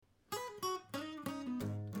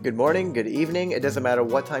Good morning, good evening. It doesn't matter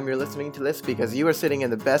what time you're listening to this because you are sitting in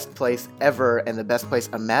the best place ever and the best place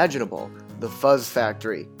imaginable, the Fuzz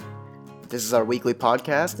Factory. This is our weekly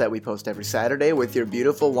podcast that we post every Saturday with your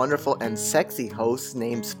beautiful, wonderful, and sexy hosts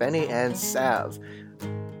named Spenny and Sav.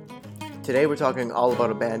 Today we're talking all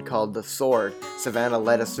about a band called The Sword. Savannah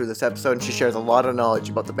led us through this episode and she shares a lot of knowledge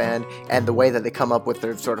about the band and the way that they come up with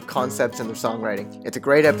their sort of concepts and their songwriting. It's a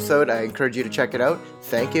great episode. I encourage you to check it out.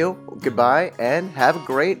 Thank you, goodbye, and have a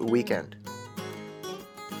great weekend.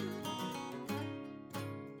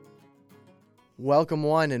 Welcome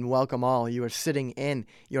one and welcome all. You are sitting in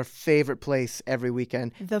your favorite place every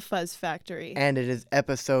weekend. The Fuzz Factory. And it is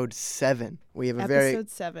episode 7. We have episode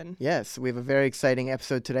 7. Yes, we have a very exciting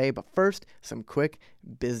episode today, but first, some quick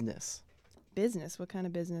business. Business? What kind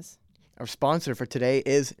of business? Our sponsor for today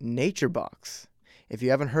is NatureBox. If you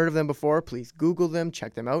haven't heard of them before, please Google them,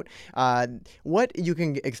 check them out. What you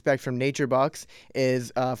can expect from NatureBox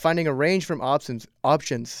is finding a range from options,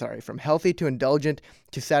 from healthy to indulgent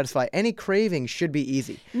to satisfy any craving should be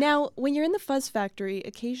easy. Now, when you're in the Fuzz Factory,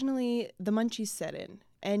 occasionally the munchies set in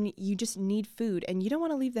and you just need food and you don't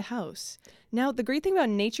want to leave the house. Now, the great thing about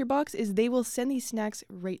NatureBox is they will send these snacks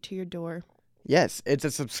right to your door. Yes, it's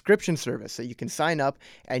a subscription service, so you can sign up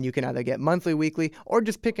and you can either get monthly, weekly, or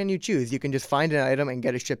just pick and you choose. You can just find an item and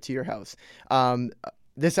get it shipped to your house.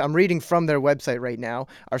 I'm reading from their website right now.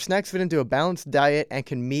 Our snacks fit into a balanced diet and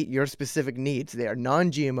can meet your specific needs. They are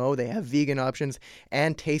non-GMO, they have vegan options,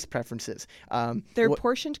 and taste preferences. They're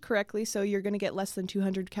portioned correctly, so you're going to get less than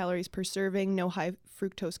 200 calories per serving, no high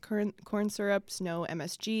fructose corn syrups, no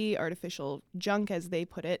MSG, artificial junk, as they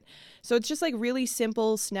put it. So it's just like really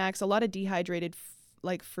simple snacks, a lot of dehydrated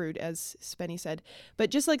like fruit, as Spenny said, but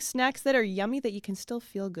just like snacks that are yummy that you can still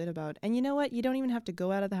feel good about. And you know what? You don't even have to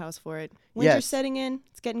go out of the house for it. Winter's setting in.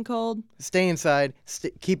 It's getting cold. Stay inside,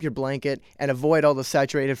 keep your blanket, and avoid all the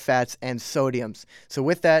saturated fats and sodiums. So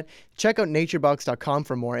with that, check out naturebox.com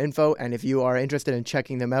for more info. And if you are interested in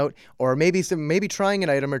checking them out, or maybe trying an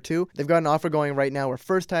item or two, they've got an offer going right now where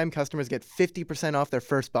first-time customers get 50% off their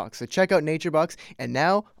first box. So check out NatureBox. And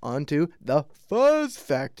now on to the Fuzz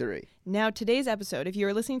Factory. Now, today's episode, if you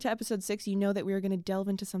were listening to episode 6, you know that we are going to delve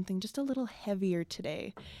into something just a little heavier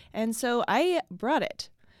today. And so I brought it.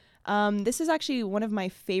 This is actually one of my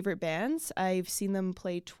favorite bands. I've seen them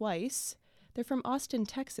play twice. They're from Austin,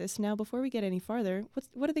 Texas. Now, before we get any farther,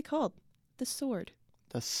 what are they called? The Sword.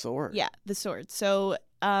 The Sword? Yeah, The Sword. So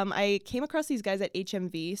I came across these guys at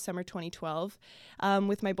HMV summer 2012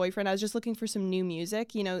 with my boyfriend. I was just looking for some new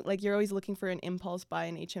music. You know, like you're always looking for an impulse buy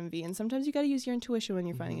in HMV. And sometimes you got to use your intuition when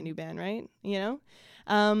you're finding a new band, right? You know?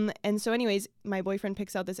 And so anyways, my boyfriend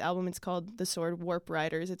picks out this album. It's called The Sword Warp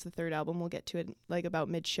Riders. It's the third album. We'll get to it like about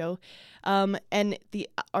mid-show. And the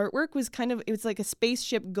artwork was it was like a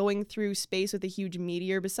spaceship going through space with a huge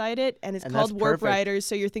meteor beside it. And it's called Warp Riders.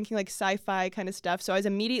 So you're thinking like sci-fi kind of stuff. So I was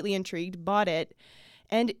immediately intrigued, bought it.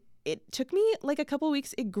 And it took me like a couple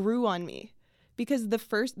weeks. It grew on me because the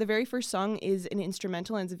very first song is an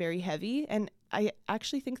instrumental and it's very heavy. And I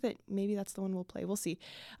actually think that maybe that's the one we'll play. We'll see.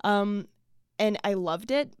 And I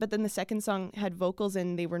loved it. But then the second song had vocals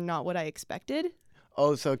and they were not what I expected.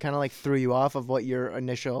 Oh, so it kind of like threw you off of what your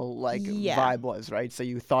initial vibe was, right? So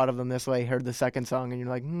you thought of them this way, heard the second song, and you're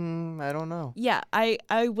like, I don't know. Yeah,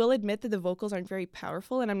 I will admit that the vocals aren't very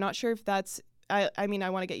powerful. And I'm not sure if that's, I mean, I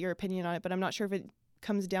want to get your opinion on it, but I'm not sure if it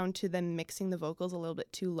comes down to them mixing the vocals a little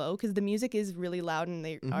bit too low because the music is really loud and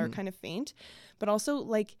they are kind of faint, but also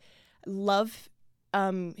like love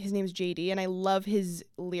his name's JD and I love his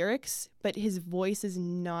lyrics, but his voice is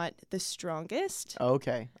not the strongest.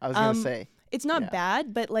 Okay, I was gonna say it's not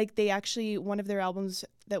bad, but like they actually, one of their albums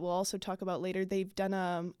that we'll also talk about later, they've done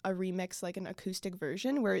a remix, like an acoustic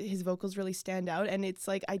version where his vocals really stand out and it's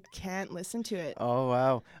like I can't listen to it. Oh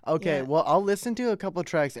wow. Okay, well I'll listen to a couple of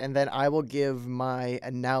tracks and then I will give my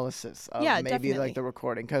analysis of maybe definitely. Like the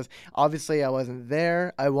recording, because obviously I wasn't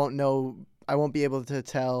there. I won't be able to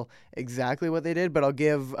tell exactly what they did, but I'll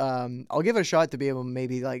give a shot to be able to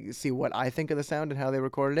maybe like see what I think of the sound and how they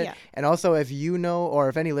recorded it. Yeah. And also if you know, or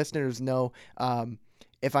if any listeners know,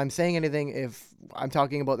 if I'm saying anything, if I'm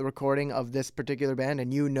talking about the recording of this particular band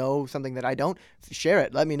and you know something that I don't, share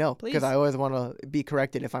it. Let me know. Because I always want to be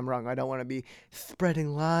corrected if I'm wrong. I don't want to be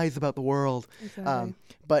spreading lies about the world. Exactly.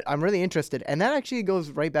 But I'm really interested. And that actually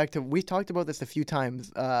goes right back to, we talked about this a few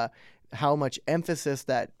times, how much emphasis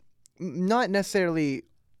that, not necessarily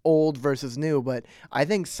old versus new, but I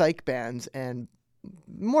think psych bands and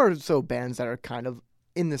more so bands that are kind of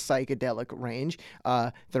in the psychedelic range,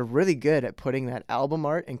 they're really good at putting that album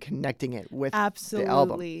art and connecting it with the album.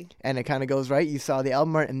 Absolutely. And it kind of goes right. You saw the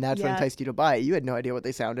album art, and that's what Yeah. enticed you to buy it. You had no idea what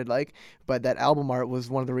they sounded like, but that album art was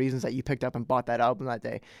one of the reasons that you picked up and bought that album that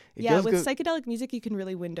day. It Yeah, goes with go- psychedelic music, you can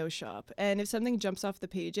really window shop. And if something jumps off the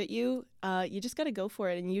page at you, you just got to go for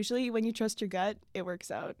it. And usually, when you trust your gut, it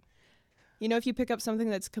works out. You know, if you pick up something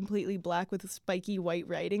that's completely black with spiky white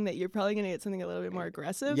writing, that you're probably going to get something a little bit more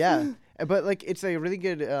aggressive. Yeah, but like it's a really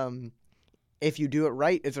good. If you do it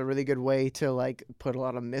right, it's a really good way to like put a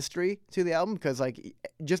lot of mystery to the album, because like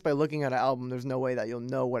just by looking at an album, there's no way that you'll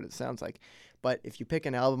know what it sounds like. But if you pick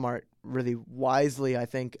an album art really wisely, I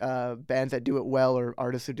think bands that do it well or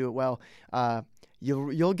artists who do it well,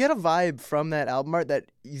 you'll get a vibe from that album art that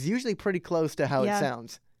is usually pretty close to how Yeah. it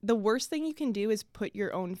sounds. The worst thing you can do is put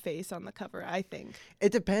your own face on the cover, I think.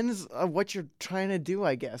 It depends on what you're trying to do,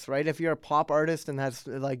 I guess, right? If you're a pop artist and that's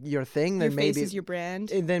like your thing, then Your face maybe is your brand.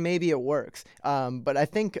 then maybe it works. But I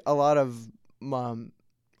think a lot of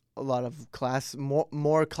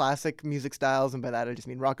more classic music styles, and by that I just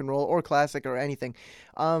mean rock and roll or classic or anything.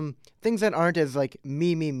 Things that aren't as like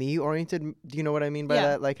me oriented. Do you know what I mean by Yeah.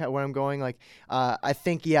 that? Like where I'm going. Like I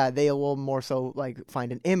think they will more so like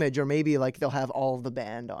find an image, or maybe like they'll have all of the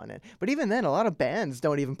band on it. But even then, a lot of bands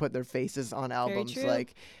don't even put their faces on albums. true.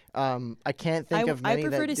 Like I can't think of I many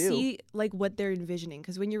prefer that to do. see like what they're envisioning,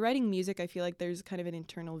 because when you're writing music, I feel like there's kind of an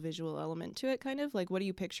internal visual element to it. Kind of like, what are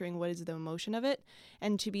you picturing? What is the emotion of it?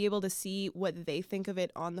 And to be able to see what they think of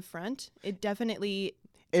it on the front, it definitely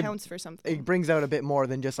counts for something. It brings out a bit more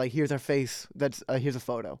than just like here's our face. That's here's a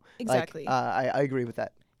photo. Exactly. Like, I agree with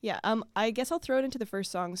that. Yeah. I guess I'll throw it into the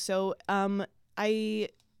first song. So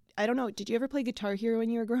I don't know. Did you ever play Guitar Hero when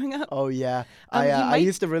you were growing up? Oh yeah, You I might-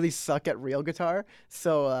 used to really suck at real guitar,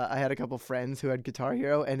 so I had a couple friends who had Guitar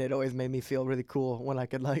Hero, and it always made me feel really cool when I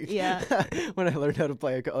could like Yeah. when I learned how to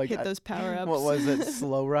play like Hit those power ups. what was it,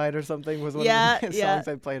 Slow Ride or something was one Yeah, of the yeah. songs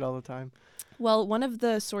I played all the time. Well, one of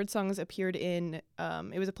the sword songs appeared in.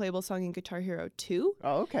 It was a playable song in Guitar Hero 2.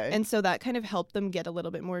 Oh okay. And so that kind of helped them get a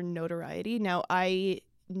little bit more notoriety. Now, I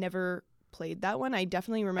never played that one. I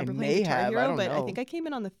definitely remember may playing Guitar have, I Hero, don't but I know. think I came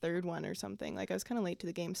in on the third one or something. Like I was kind of late to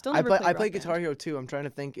the game. Still I never played played Rock Guitar Band. Hero too. I'm trying to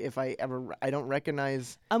think if I don't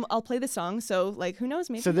recognize. I'll play the song. So like, who knows?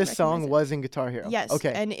 Maybe So you'll this song recognize it. was in Guitar Hero. Yes.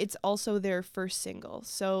 Okay. And it's also their first single.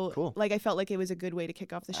 So Cool. like I felt like it was a good way to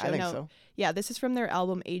kick off the show. I think Now, so. yeah, this is from their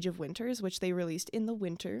album Age of Winters, which they released in the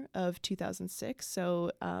winter of 2006.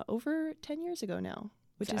 So over 10 years ago now.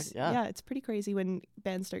 Which is, yeah. it's pretty crazy when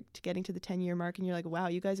bands start getting to the 10-year mark and you're like, wow,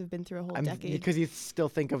 you guys have been through a whole decade. Because you still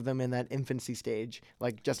think of them in that infancy stage,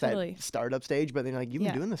 like just Totally. that startup stage, but then like you've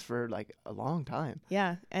Yeah. been doing this for like a long time.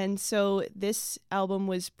 Yeah, and so this album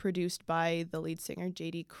was produced by the lead singer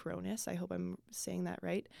JD Cronus. I hope I'm saying that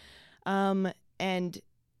right. And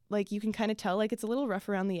like you can kind of tell like it's a little rough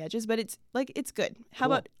around the edges, but it's good. How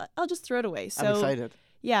Cool. about I'll just throw it away. So I'm excited.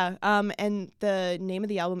 yeah, and the name of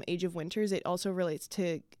the album Age of Winters, it also relates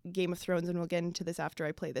to Game of Thrones, and we'll get into this after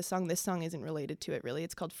I play this song. This song isn't related to it really.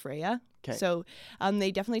 It's called Freya. 'Kay. So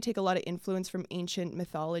they definitely take a lot of influence from ancient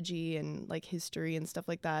mythology and like history and stuff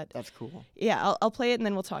like that. That's cool. Yeah, I'll play it and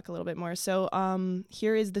then we'll talk a little bit more. So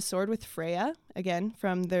here is The Sword with Freya, again,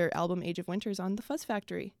 from their album Age of Winters on The Fuzz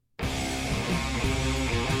Factory.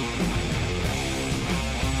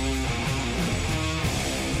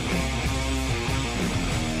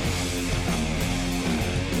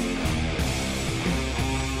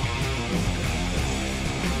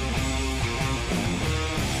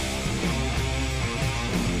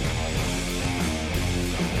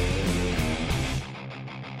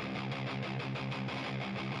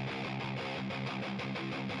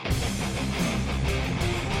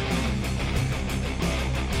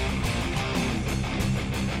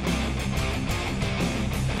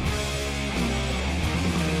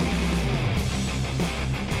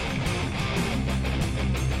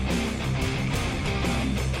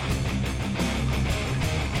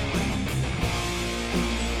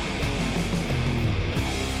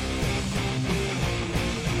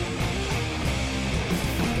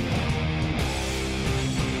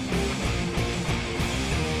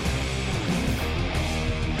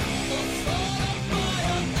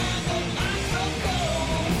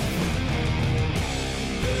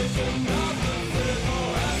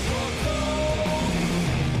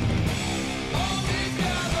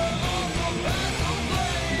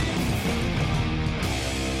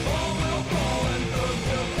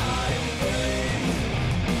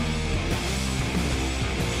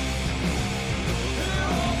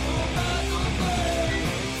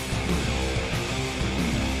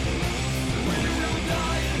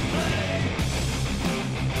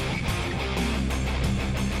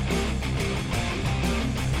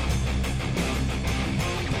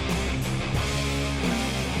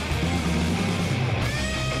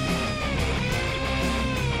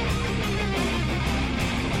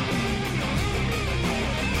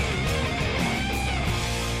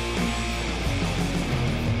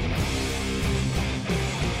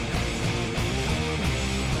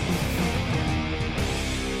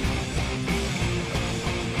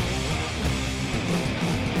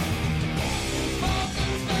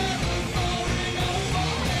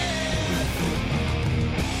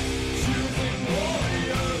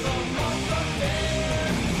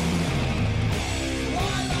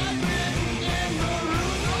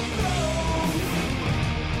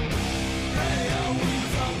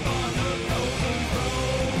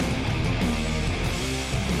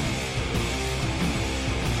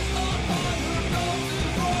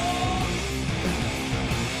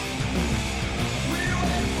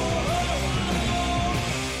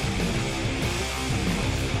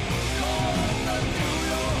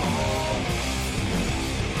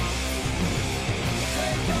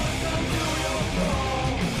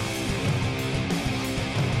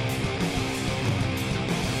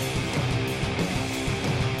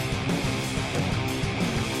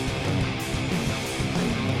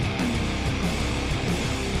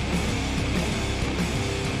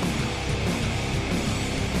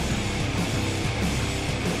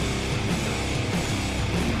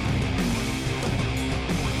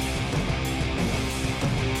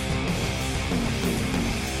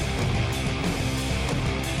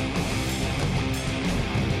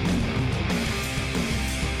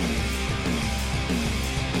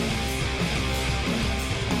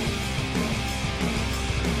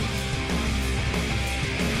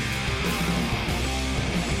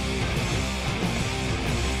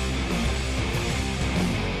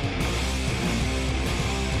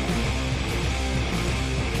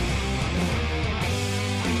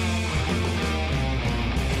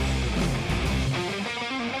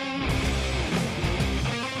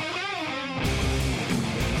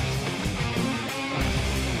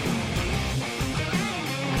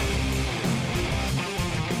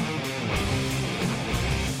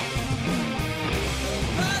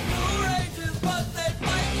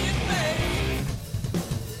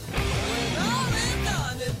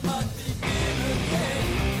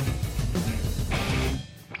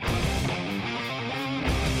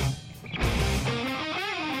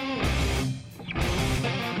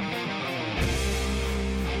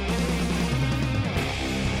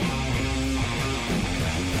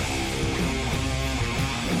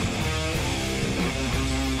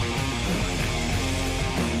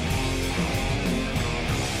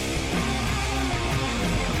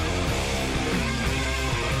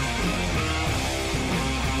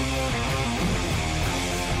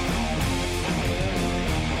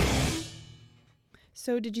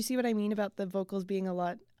 So did you see what I mean about the vocals being a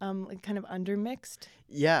lot like kind of undermixed?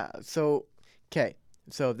 Yeah. So, okay.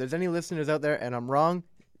 So if there's any listeners out there and I'm wrong,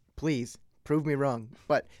 please prove me wrong.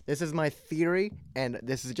 But this is my theory, and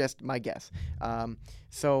this is just my guess.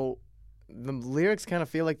 So the lyrics kind of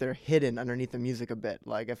feel like they're hidden underneath the music a bit.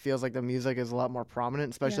 Like it feels like the music is a lot more prominent,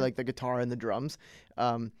 especially like the guitar and the drums.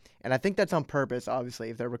 And I think that's on purpose, obviously.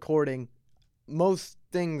 If they're recording most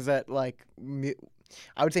things that like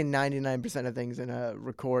I would say 99% of things in a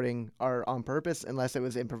recording are on purpose unless it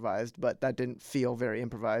was improvised, but that didn't feel very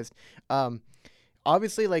improvised.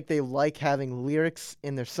 Obviously, like they like having lyrics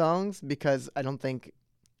in their songs because I don't think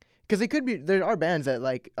because they could be. There are bands that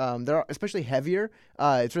like they're especially heavier.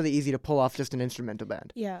 It's really easy to pull off just an instrumental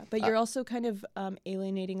band. Yeah, but you're also kind of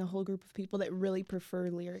alienating a whole group of people that really prefer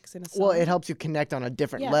lyrics in a song. Well, it helps you connect on a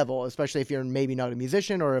different level, especially if you're maybe not a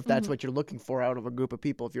musician or if that's what you're looking for out of a group of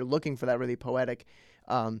people. If you're looking for that really poetic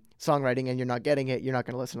songwriting and you're not getting it, you're not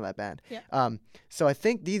going to listen to that band. Yeah. So I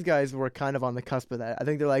think these guys were kind of on the cusp of that. I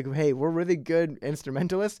think they're like, hey, we're really good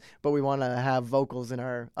instrumentalists, but we want to have vocals in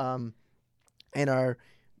our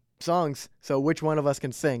songs, so which one of us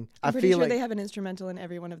can sing? I'm pretty sure they have an instrumental in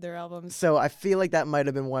every one of their albums. So I feel like that might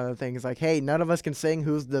have been one of the things, like, hey, none of us can sing.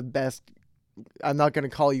 Who's the best? I'm not going to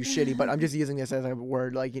call you shitty, but I'm just using this as a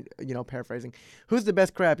word, like, you know, paraphrasing. Who's the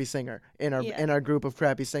best crappy singer in our group of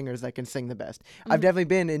crappy singers that can sing the best? I've definitely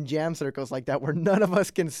been in jam circles like that where none of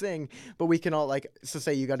us can sing, but we can all, like, so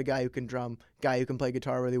say you got a guy who can drum, guy who can play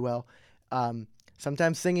guitar really well.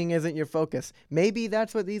 Sometimes singing isn't your focus. Maybe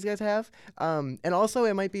that's what these guys have. And also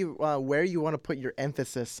it might be where you want to put your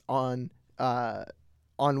emphasis on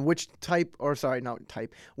which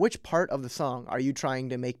which part of the song are you trying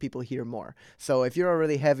to make people hear more? So if you're a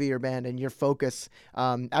really heavier band and your focus,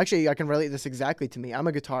 actually I can relate this exactly to me. I'm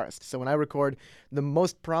a guitarist. So when I record, the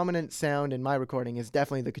most prominent sound in my recording is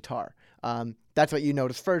definitely the guitar. That's what you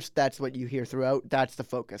notice first. That's what you hear throughout. That's the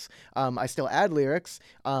focus. I still add lyrics.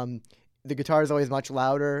 The guitar is always much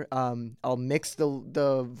louder. I'll mix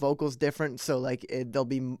the vocals different, so like they'll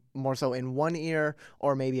be more so in one ear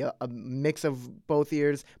or maybe a mix of both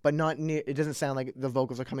ears, but not near. It doesn't sound like the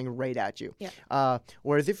vocals are coming right at you. Yeah.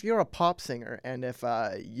 Whereas if you're a pop singer and if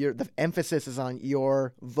the emphasis is on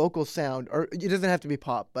your vocal sound, or it doesn't have to be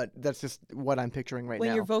pop, but that's just what I'm picturing right now.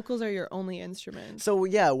 When your vocals are your only instrument. So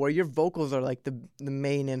yeah, where your vocals are like the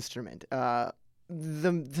main instrument.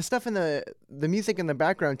 The stuff in the music in the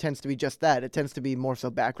background tends to be just that. It tends to be more so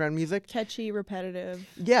background music. Catchy, repetitive.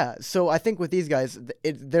 Yeah, so I think with these guys,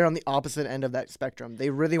 they're on the opposite end of that spectrum. They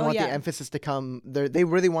really want the emphasis to come. They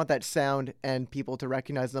really want that sound and people to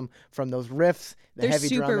recognize them from those riffs, the they're heavy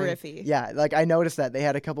super drumming. riffy. Yeah, like I noticed that. They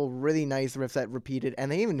had a couple really nice riffs that repeated,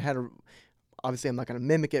 and they even had obviously, I'm not going to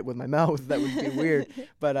mimic it with my mouth. That would be weird.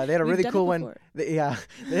 But they had a really cool one. They had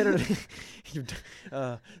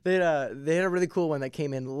a really cool one that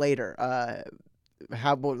came in later.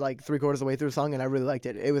 About like 3/4 of the way through the song, and I really liked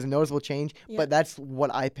it. It was a noticeable change, but that's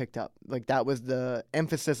what I picked up. Like that was the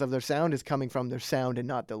emphasis of their sound is coming from their sound and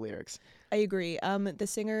not the lyrics. I agree. The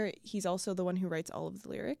singer, he's also the one who writes all of the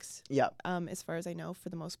lyrics. Yeah. As far as I know, for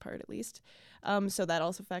the most part, at least. So that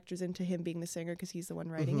also factors into him being the singer because he's the one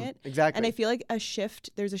writing it. Exactly. And I feel like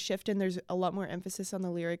there's a shift and there's a lot more emphasis on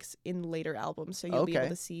the lyrics in later albums. So you'll be able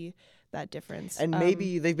to see that difference. And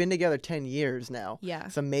maybe they've been together 10 years now. Yeah.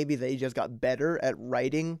 So maybe they just got better at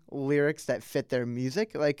writing lyrics that fit their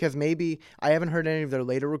music. Like, because maybe I haven't heard any of their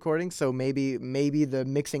later recordings, so maybe the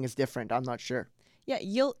mixing is different. I'm not sure. Yeah,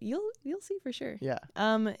 you'll see for sure. Yeah.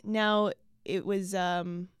 Now it was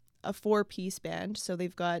a 4-piece band, so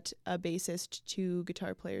they've got a bassist, 2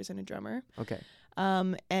 guitar players, and a drummer. Okay.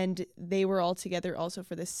 And they were all together also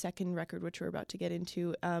for the second record, which we're about to get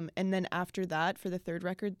into. And then after that, for the third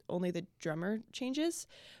record, only the drummer changes.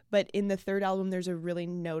 But in the third album, there's a really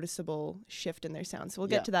noticeable shift in their sound. So we'll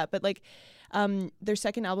get to that. But like, their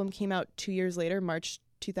second album came out 2 years later, March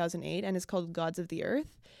 2008, and it's called Gods of the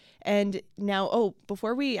Earth. And now,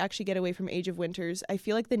 before we actually get away from Age of Winters, I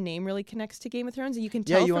feel like the name really connects to Game of Thrones. And you can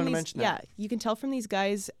tell you can tell from these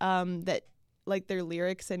guys that like their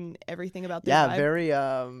lyrics and everything about their vibe. Very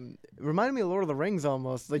reminded me of Lord of the Rings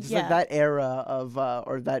almost. Like just like that era of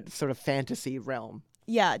or that sort of fantasy realm.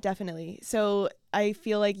 Yeah, definitely. So I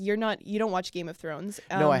feel like you don't watch Game of Thrones.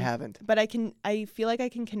 No, I haven't. But I feel like I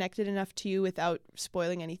can connect it enough to you without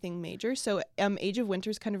spoiling anything major. So Age of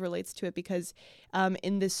Winters kind of relates to it because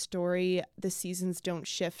in this story, the seasons don't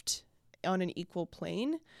shift on an equal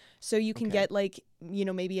plane. So you can get like,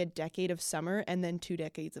 maybe a decade of summer and then 2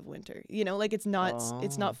 decades of winter. Like it's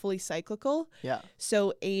not fully cyclical. Yeah.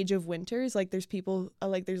 So Age of Winters, like there's people,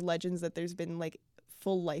 like there's legends that there's been like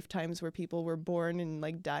full lifetimes where people were born and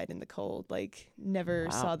like died in the cold, like never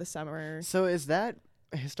saw the summer. So is that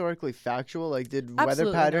historically factual? Like, did Absolutely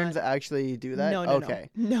weather patterns not. actually do that? No, Okay.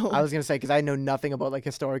 no. I was gonna say, because I know nothing about like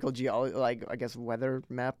historical geology, like I guess weather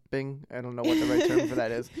mapping. I don't know what the right term for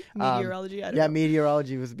that is. Meteorology. I don't Yeah, know.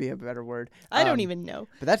 meteorology would be a better word. I don't even know.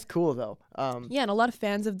 But that's cool though. Yeah, and a lot of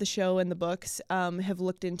fans of the show and the books have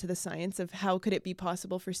looked into the science of how could it be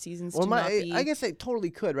possible for seasons to not be. I guess it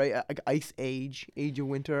totally could, right? Like Ice Age, Age of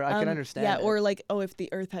Winter. I can understand. Yeah, it. or like, oh, if the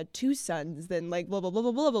Earth had 2 suns, then like blah blah blah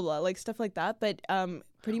blah blah blah blah, like stuff like that. But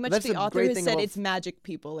pretty much that's the the author great has thing said about it's magic,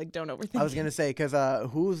 people. Like, don't overthink. I was gonna say, because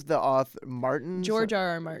who's the author? Martin. George R.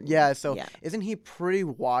 R. Martin. Yeah. So Yeah. isn't he pretty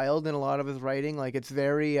wild in a lot of his writing? Like it's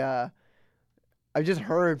very. I've just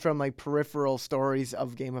heard from like peripheral stories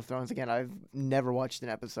of Game of Thrones. Again, I've never watched an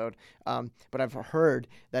episode, but I've heard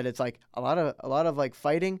that it's like a lot of like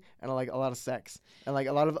fighting and like a lot of sex and like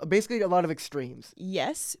basically a lot of extremes.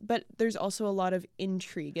 Yes, but there's also a lot of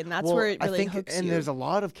intrigue, and that's Well, where it really I think, hooks and you. there's a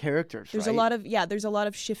lot of characters. There's right? there's a lot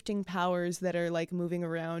of shifting powers that are like moving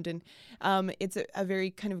around, and it's a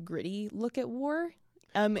very kind of gritty look at war.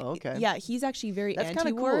 Okay. Yeah, he's actually very That's kind of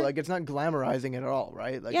anti-war. cool. Like it's not glamorizing it at all,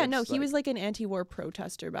 right? Like, Yeah, it's no, he like, was like an anti-war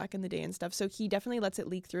protester back in the day and stuff. So he definitely lets it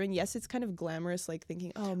leak through. And yes, it's kind of glamorous, like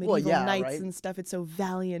thinking, oh, medieval yeah, knights right? and stuff. It's so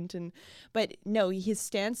valiant, but no, his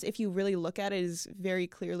stance, if you really look at it, is very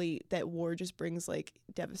clearly that war just brings like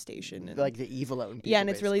devastation and like the evil out in people. yeah, and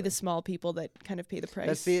it's really basically. the small people that kind of pay the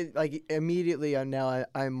price. That's like immediately now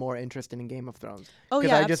I'm more interested in Game of Thrones. Oh,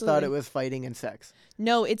 Because yeah, I just thought it absolutely. was fighting and sex.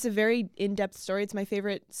 No, it's a very in-depth story. It's my favorite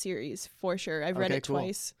series for sure. I've read Okay, it cool.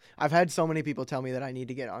 twice. I've had so many people tell me that I need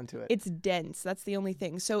to get onto it. It's dense. That's the only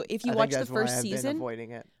thing. So if you I watch think the that's why first I've been season,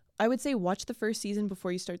 avoiding it. I would say watch the first season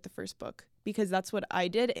before you start the first book, because that's what I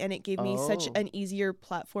did, and it gave me such Oh. an easier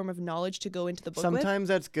platform of knowledge to go into the book with. Sometimes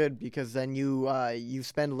that's good because then you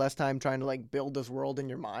spend less time trying to like build this world in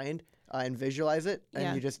your mind and visualize it, and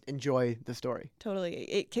Yeah. you just enjoy the story. Totally.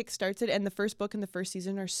 It kickstarts it, and the first book and the first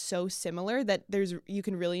season are so similar that you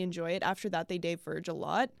can really enjoy it. After that, they diverge a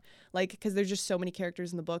lot, like, because there's just so many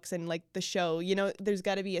characters in the books, and like the show, there's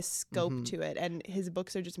got to be a scope to it, and his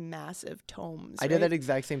books are just massive tomes. I did that right?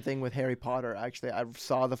 exact same thing with Harry Potter. Actually, I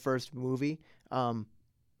saw the first movie.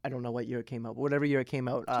 I don't know what year it came out. Whatever year it came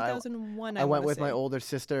out, 2001. I went with say. my older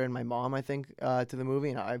sister and my mom, I think, to the movie,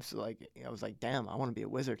 and I was like, damn, I want to be a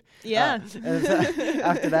wizard. Yeah. And so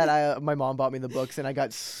after that, my mom bought me the books, and I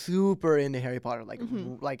got super into Harry Potter. Like,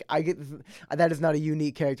 like I get that is not a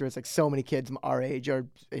unique character. It's like so many kids our age are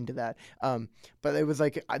into that. But it was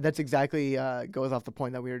like that's exactly goes off the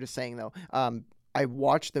point that we were just saying though. I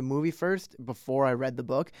watched the movie first before I read the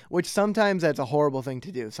book, which sometimes that's a horrible thing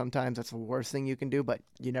to do. Sometimes that's the worst thing you can do, but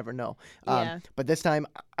you never know. Yeah. But this time,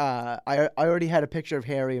 I already had a picture of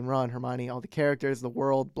Harry and Ron, Hermione, all the characters, the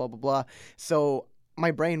world, blah, blah, blah. So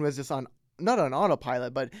my brain was just not on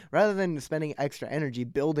autopilot, but rather than spending extra energy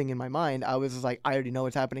building in my mind, I was just like, I already know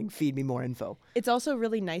what's happening. Feed me more info. It's also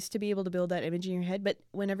really nice to be able to build that image in your head, but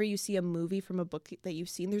whenever you see a movie from a book that you've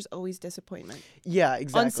seen, there's always disappointment. Yeah,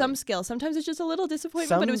 exactly. On some scale. Sometimes it's just a little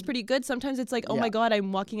disappointment, but it was pretty good. Sometimes it's like, oh my God,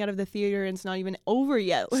 I'm walking out of the theater and it's not even over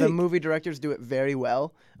yet. Like, some movie directors do it very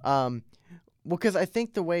well. Well, because I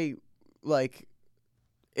think the way, like,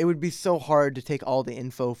 it would be so hard to take all the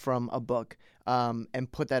info from a book and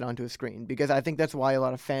put that onto a screen, because I think that's why a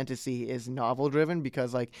lot of fantasy is novel driven,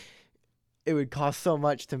 because like it would cost so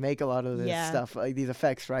much to make a lot of this stuff, like these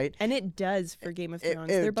effects, right? and it does for Game of Thrones.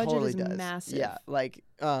 It Their budget totally is does. massive. Yeah, like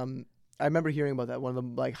I remember hearing about that, one of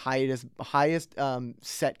the like highest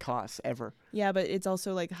set costs ever. Yeah, but it's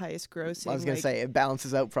also like highest grossing. I was gonna like, say it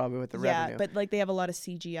balances out probably with the revenue. Yeah, but like they have a lot of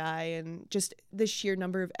CGI, and just the sheer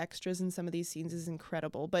number of extras in some of these scenes is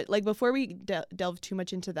incredible. But like before we delve too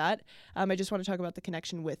much into that, I just want to talk about the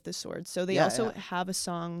connection with the sword. So they also have a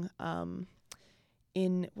song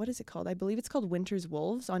in, what is it called? I believe it's called Winter's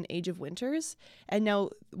Wolves on Age of Winters. And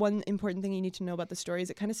now one important thing you need to know about the story is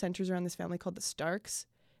it kind of centers around this family called the Starks.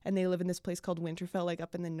 And they live in this place called Winterfell, like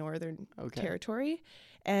up in the northern territory.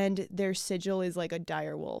 And their sigil is like a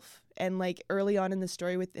dire wolf. And like early on in the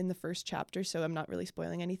story, within the first chapter, so I'm not really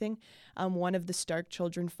spoiling anything, one of the Stark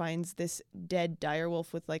children finds this dead dire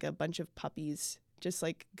wolf with like a bunch of puppies just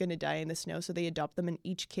like gonna die in the snow. So they adopt them, and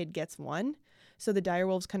each kid gets one. So the dire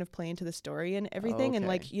wolves kind of play into the story and everything. And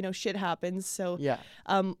like, shit happens. So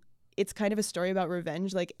it's kind of a story about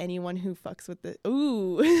revenge. Like anyone who fucks with the,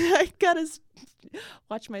 ooh, I gotta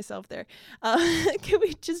watch myself there. Can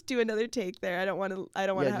we just do another take there? I don't want to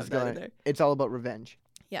have that in there. It's all about revenge.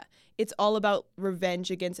 Yeah. It's all about revenge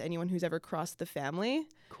against anyone who's ever crossed the family,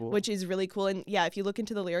 Cool. which is really cool. And yeah, if you look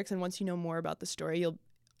into the lyrics and once you know more about the story,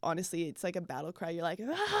 honestly, it's like a battle cry. You're like,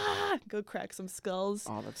 ah, go crack some skulls.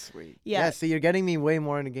 Oh, that's sweet. Yeah. So you're getting me way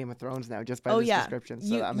more into Game of Thrones now just by this description.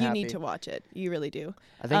 So I'm you happy. need to watch it. You really do.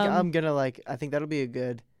 I think I'm gonna I think that'll be a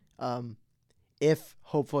good. If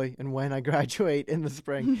hopefully and when I graduate in the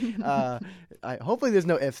spring, hopefully there's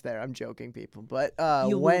no ifs there. I'm joking, people. But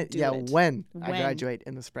when I graduate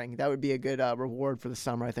in the spring, that would be a good reward for the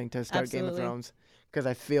summer. I think to start Game of Thrones, because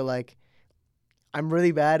I feel like I'm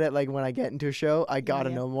really bad at like when I get into a show, I gotta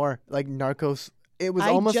know more. Like Narcos, it was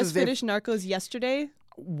almost as if I just finished Narcos yesterday.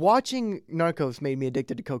 Watching Narcos made me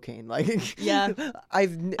addicted to cocaine. Like, yeah, I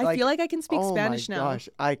feel like I can speak Spanish now. Oh my gosh,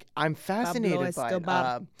 I'm fascinated by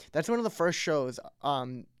it. That's one of the first shows.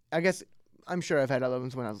 I guess I'm sure I've had other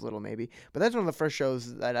ones when I was little, maybe, but that's one of the first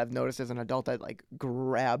shows that I've noticed as an adult that like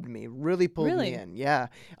grabbed me, really pulled me in. Yeah,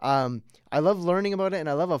 I love learning about it, and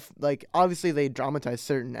I love obviously they dramatize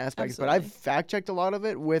certain aspects, but I've fact checked a lot of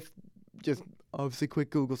it with just. Obviously,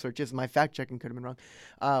 quick Google searches. My fact checking could have been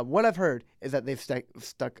wrong. What I've heard is that they've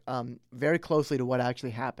stuck very closely to what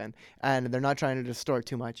actually happened, and they're not trying to distort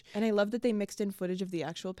too much. And I love that they mixed in footage of the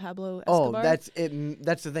actual Pablo Escobar. Oh, that's it.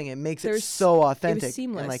 That's the thing. It makes it so authentic. It was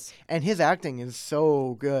seamless. And his acting is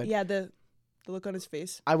so good. Yeah, the look on his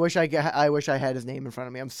face. I wish I had his name in front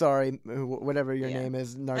of me. I'm sorry, whatever your name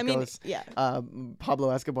is, Narcos.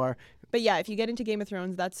 Pablo Escobar. But yeah, if you get into Game of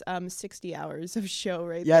Thrones, that's 60 hours of show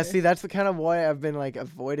right there. Yeah, see, that's the kind of why I've been like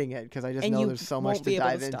avoiding it, because I just know there's so much to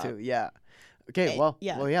dive into. Yeah. Okay,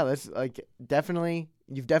 let's definitely.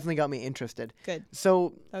 You've definitely got me interested. Good.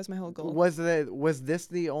 So that was my whole goal. Was this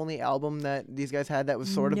the only album that these guys had that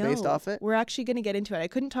was sort of based off it? We're actually going to get into it. I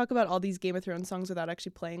couldn't talk about all these Game of Thrones songs without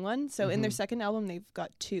actually playing one. So in their second album, they've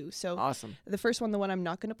got 2. So awesome. The first one, the one I'm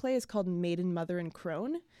not going to play, is called Maiden, Mother, and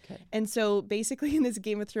Crone. Okay. And so basically in this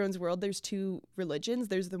Game of Thrones world, there's 2 religions.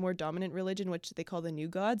 There's the more dominant religion, which they call the new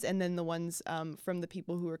gods, and then the ones from the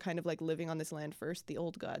people who are kind of like living on this land first, the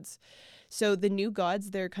old gods. So the new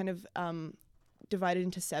gods, they're kind of divided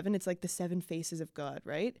into 7. It's like the 7 faces of God,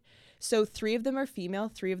 right? So 3 of them are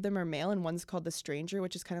female, 3 of them are male, and one's called the Stranger,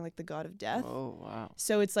 which is kind of like the god of death. Oh, wow.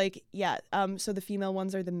 So it's like, so the female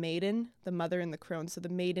ones are the Maiden, the Mother, and the Crone. So the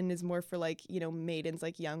Maiden is more for like, maidens,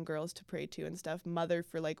 like young girls to pray to and stuff. Mother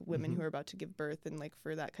for like women who are about to give birth and like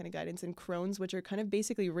for that kind of guidance. And Crones, which are kind of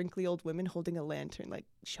basically wrinkly old women holding a lantern, like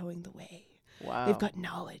showing the way. Wow. They've got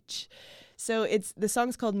knowledge. So the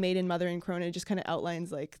song's called Maiden, Mother, and Crone. And it just kind of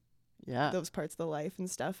outlines like those parts of the life and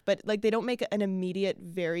stuff, but like they don't make an immediate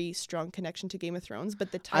very strong connection to Game of Thrones,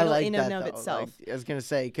 but the title in and of itself, I was gonna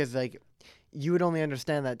say, because like you would only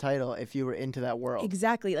understand that title if you were into that world.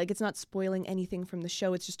 Exactly. Like it's not spoiling anything from the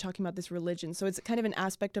show, it's just talking about this religion, so it's kind of an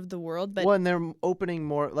aspect of the world. But and they're opening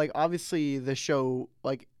more, like obviously the show,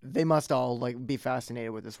 like they must all like be fascinated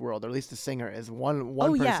with this world, or at least the singer is. One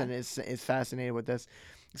person is fascinated with this.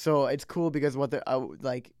 So it's cool because what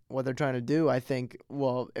they're trying to do, I think,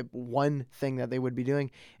 one thing that they would be doing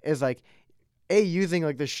is like using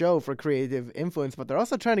like the show for creative influence, but they're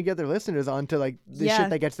also trying to get their listeners onto like the shit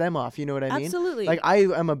that gets them off. You know what I mean? Absolutely. Like I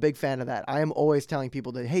am a big fan of that. I am always telling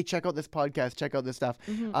people that, hey, check out this podcast, check out this stuff.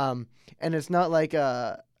 And it's not like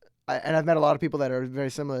and I've met a lot of people that are very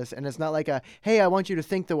similar to this, and it's not like hey, I want you to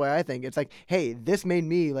think the way I think. It's like, hey, this made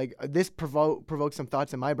me, like, this provoked some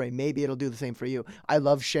thoughts in my brain. Maybe it'll do the same for you. I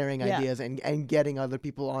love sharing ideas and getting other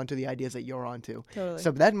people onto the ideas that you're onto. Totally.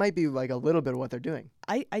 So that might be like a little bit of what they're doing.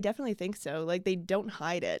 I definitely think so. Like they don't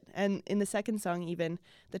hide it. And in the second song, even,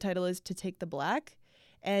 the title is To Take the Black.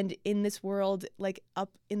 And in this world, like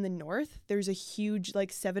up in the north, there's a huge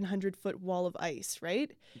like 700-foot wall of ice,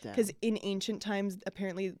 right? Because in ancient times,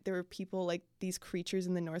 apparently there were people like these creatures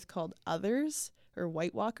in the north called others or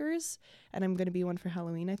White Walkers. And I'm going to be one for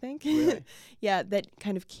Halloween, I think. Really? Yeah, that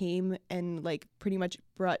kind of came and like pretty much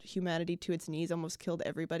brought humanity to its knees, almost killed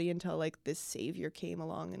everybody until like this savior came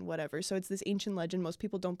along and whatever. So it's this ancient legend. Most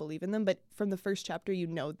people don't believe in them, but from the first chapter,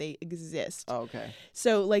 they exist. Oh, okay.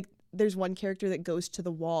 So like, there's one character that goes to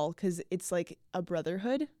the wall because it's like a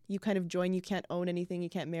brotherhood. You kind of join, you can't own anything, you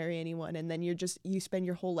can't marry anyone, and then you spend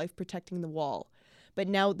your whole life protecting the wall. But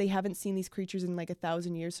now they haven't seen these creatures in like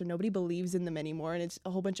 1,000 years, so nobody believes in them anymore, and it's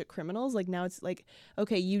a whole bunch of criminals. Like now it's like,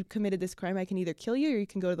 okay, you committed this crime, I can either kill you or you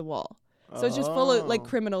can go to the wall. So it's just full of like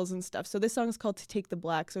criminals and stuff. So this song is called To Take the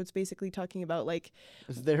Black. So it's basically talking about like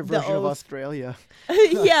it's their version of Australia.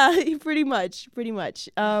 Yeah, pretty much.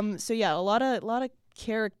 So yeah, a lot of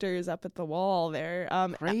characters up at the wall there.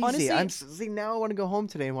 Crazy. Honestly, now I want to go home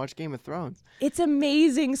today and watch Game of Thrones. It's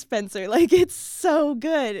amazing, Spencer. Like it's so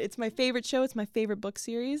good. It's my favorite show. It's my favorite book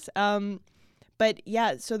series. But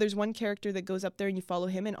yeah, so there's one character that goes up there and you follow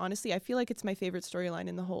him, and honestly, I feel like it's my favorite storyline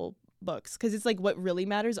in the whole books, because it's like what really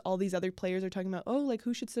matters. All these other players are talking about, oh, like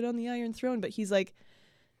who should sit on the Iron Throne, but he's like,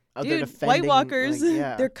 dude, White Walkers,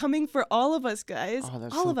 they're coming for all of us, guys. Oh,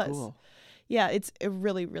 that's all so of us. cool. Yeah, it's a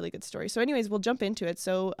really, really good story. So anyways, we'll jump into it.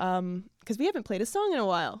 So because we haven't played a song in a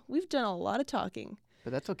while. We've done a lot of talking.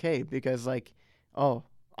 But that's okay, because like,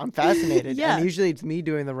 I'm fascinated. Yeah. And usually it's me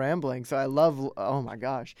doing the rambling. So I love, oh my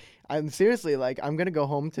gosh. I'm seriously like, I'm going to go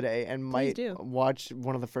home today and might watch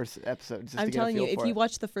one of the first episodes. I'm telling you, if you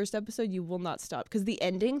watch the first episode, you will not stop. Because the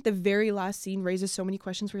ending, the very last scene raises so many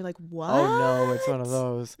questions where you're like, what? Oh no, it's one of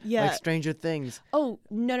those. Yeah. Like Stranger Things. Oh,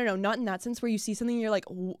 no. Not in that sense where you see something and you're like,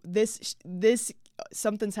 this,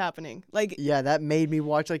 something's happening. Like, yeah, that made me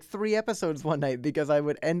watch like 3 episodes one night, because I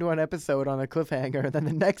would end one episode on a cliffhanger and then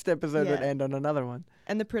the next episode would end on another one.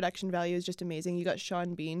 And the production value is just amazing. You got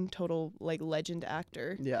Sean Bean, total like legend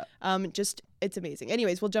actor. Yeah. Just it's amazing.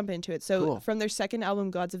 Anyways, we'll jump into it. So from their second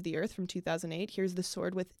album, Gods of the Earth, from 2008, here's The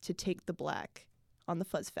Sword with To Take the Black on the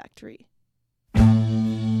Fuzz Factory.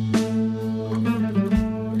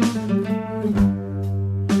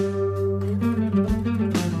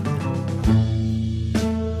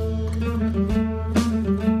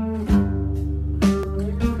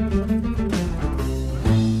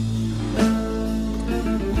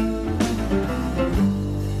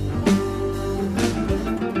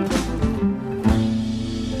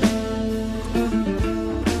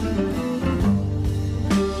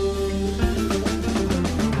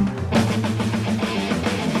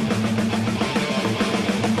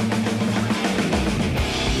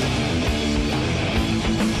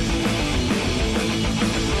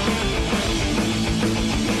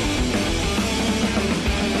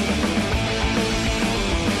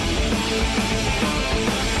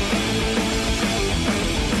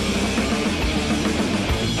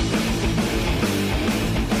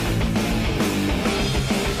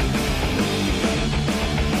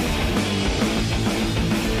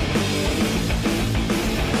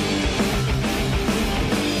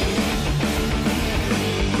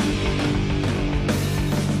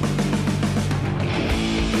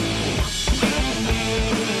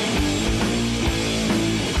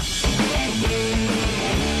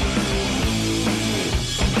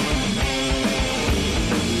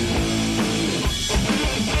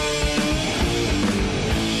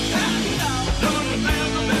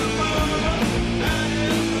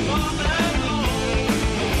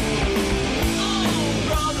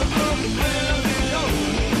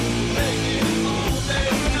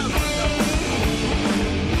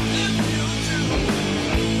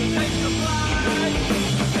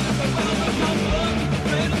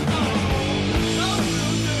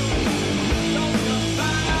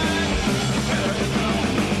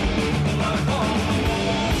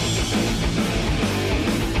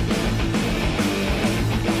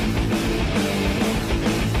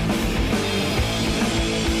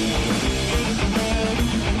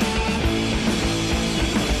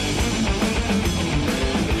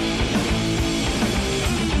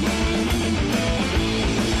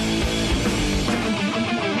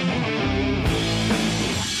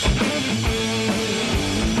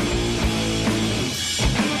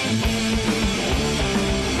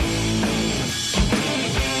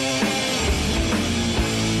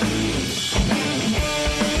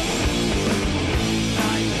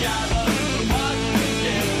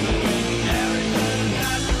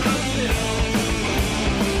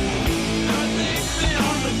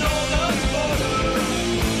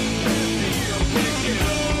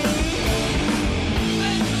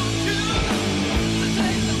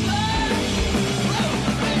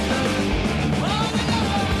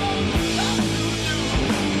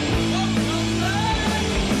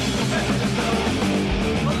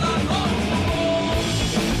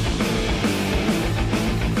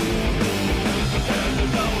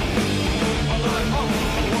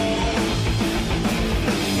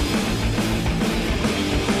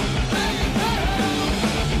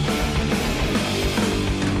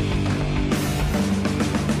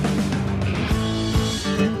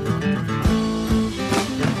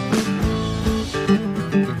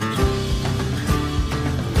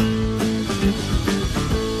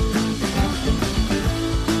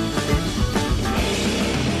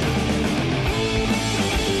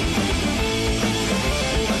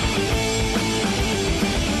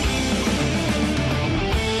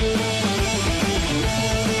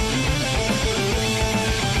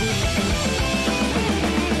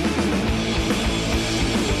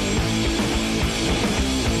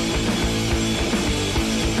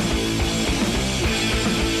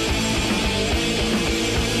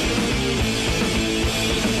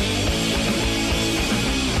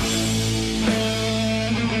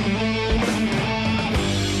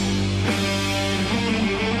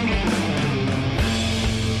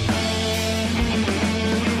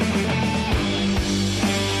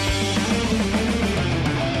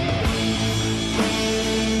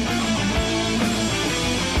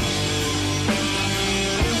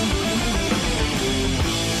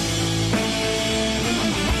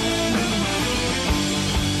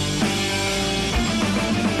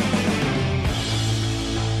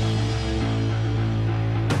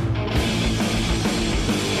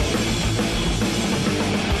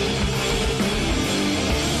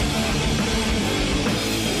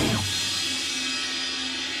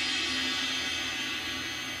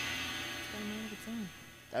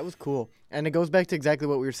 That was cool. And it goes back to exactly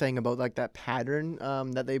what we were saying about like that pattern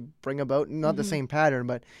that they bring about. Not the same pattern,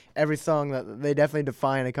 but every song that they definitely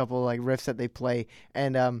define a couple like riffs that they play.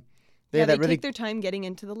 And they take their time getting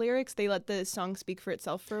into the lyrics. They let the song speak for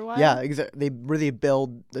itself for a while. Yeah, exactly. They really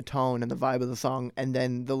build the tone and the vibe of the song, and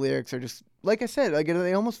then the lyrics are just like I said, like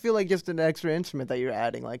they almost feel like just an extra instrument that you're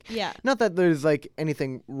adding. Like, not that there's like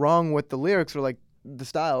anything wrong with the lyrics or like the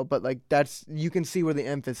style, but like you can see where the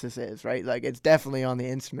emphasis is, right? Like it's definitely on the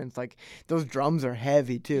instruments. Like those drums are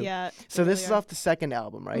heavy too. Yeah. So this is off the second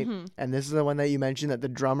album, right? And this is the one that you mentioned that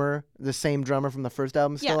the same drummer from the first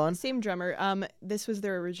album, is still on. Yeah, same drummer. This was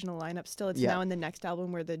their original lineup. Still, it's now in the next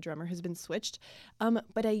album where the drummer has been switched.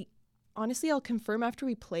 But honestly, I'll confirm after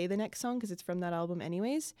we play the next song because it's from that album,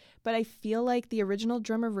 anyways. But I feel like the original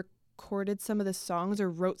drummer recorded some of the songs or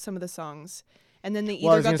wrote some of the songs. And then they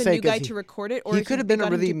either got the new guy to record it, or he could have been a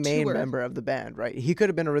really main member of the band, right? He could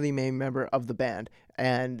have been a really main member of the band,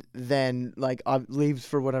 and then like leaves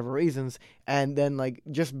for whatever reasons, and then like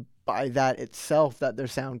just by that itself, that their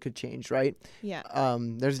sound could change, right? Yeah.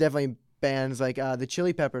 There's definitely bands like the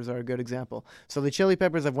Chili Peppers are a good example. So the Chili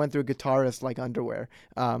Peppers have went through a guitarist like underwear.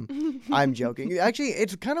 I'm joking. Actually,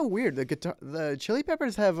 it's kind of weird. The Chili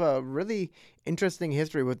Peppers have a really interesting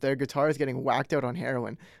history with their guitarists getting whacked out on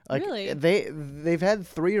heroin. Like really? They've had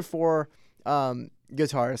 3 or 4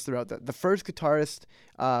 guitarists throughout the first guitarist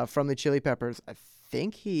from the Chili Peppers. I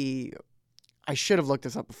think I should have looked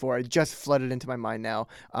this up before. It just flooded into my mind now.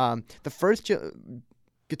 The first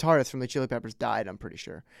guitarist from the Chili Peppers died, I'm pretty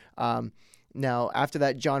sure. Now, after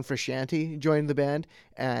that, John Frusciante joined the band,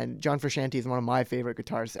 and John Frusciante is one of my favorite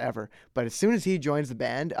guitarists ever. But as soon as he joins the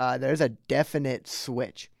band, there's a definite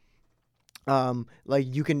switch. Like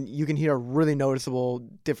you can hear a really noticeable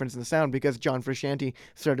difference in the sound because John Frusciante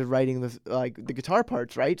started writing the guitar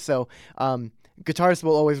parts, right? So guitarists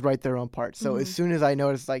will always write their own parts. So as soon as I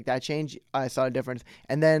noticed like that change, I saw a difference.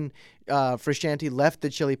 And then Frusciante left the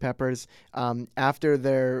Chili Peppers after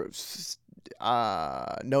their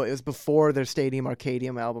it was before their Stadium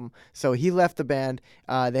Arcadium album. So he left the band.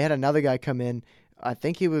 They had another guy come in. I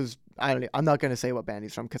think he was, I don't know, I'm not going to say what band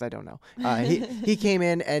he's from because I don't know. He came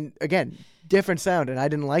in, and again, different sound, and I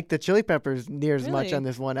didn't like the Chili Peppers near as much on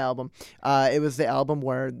this one album. It was the album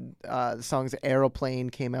where the songs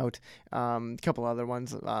Aeroplane came out, a couple other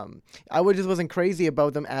ones. I just wasn't crazy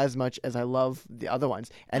about them as much as I love the other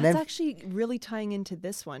ones. And that's actually really tying into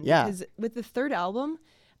this one. Yeah. Because with the third album,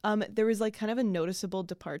 there was like kind of a noticeable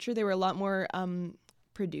departure. They were a lot more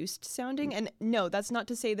produced sounding, and no, that's not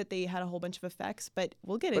to say that they had a whole bunch of effects, but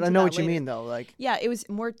we'll get into that. But I know what later. you mean, though. Like, yeah, it was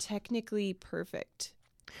more technically perfect.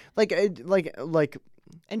 Like,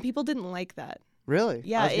 and people didn't like that. Really?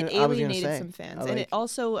 Yeah, it alienated some fans, and it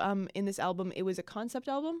also in this album, it was a concept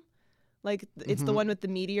album. Like it's the one with the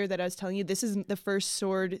meteor that I was telling you. This is the first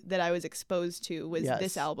Sword that I was exposed to was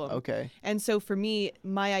this album. Okay. And so for me,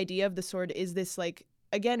 my idea of the Sword is this like,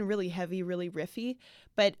 again, really heavy, really riffy,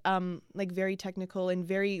 but like very technical and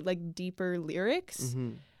very like deeper lyrics.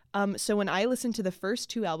 So when I listen to the first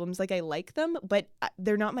 2 albums, like I like them, but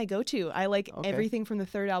they're not my go-to. I like everything from the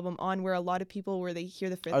third album on, where a lot of people, where they hear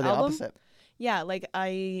the fifth album. Are the opposite? Yeah, like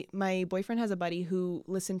my boyfriend has a buddy who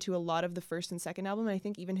listened to a lot of the first and second album, and I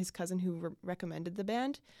think even his cousin who recommended the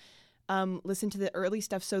band listened to the early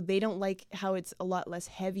stuff, so they don't like how it's a lot less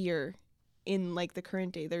heavier in like the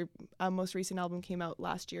current day. Their most recent album came out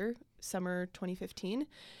last year, summer 2015,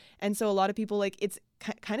 and so a lot of people like it's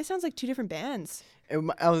kind of sounds like 2 different bands.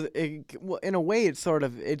 Well, in a way, it's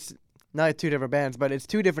not 2 different bands, but it's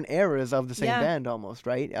 2 different eras of the same band almost,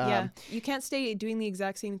 right? Yeah, you can't stay doing the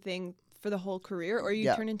exact same thing for the whole career, or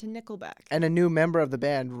you turn into Nickelback. And a new member of the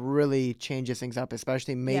band really changes things up,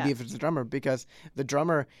 especially maybe if it's the drummer, because the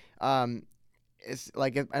drummer is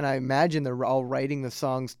like, and I imagine they're all writing the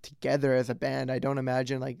songs together as a band. I don't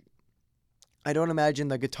imagine the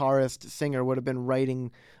guitarist singer would have been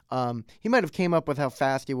writing. He might have came up with how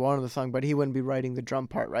fast he wanted the song, but he wouldn't be writing the drum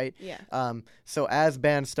part, right? Yeah. So as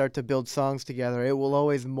bands start to build songs together, it will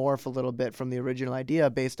always morph a little bit from the original idea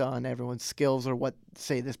based on everyone's skills or what,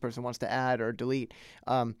 say, this person wants to add or delete.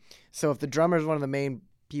 So if the drummer is one of the main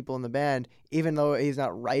people in the band, even though he's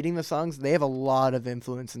not writing the songs, they have a lot of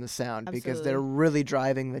influence in the sound. Absolutely. Because they're really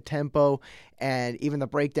driving the tempo and even the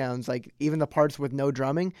breakdowns, like even the parts with no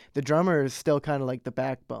drumming, the drummer is still kind of like the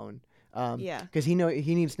backbone. Because he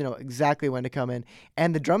needs to know exactly when to come in,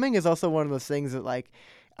 and the drumming is also one of those things that like,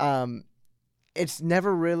 it's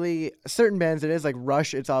never really certain bands. It is like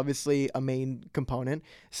Rush. It's obviously a main component.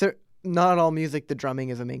 So not all music the drumming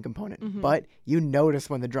is a main component, but you notice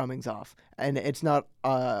when the drumming's off, and it's not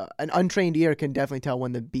an untrained ear can definitely tell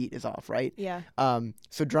when the beat is off, right? Yeah.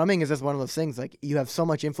 So drumming is just one of those things, like you have so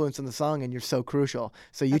much influence in the song and you're so crucial.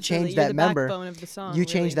 So you Absolutely. change You're that the member, backbone of the song, you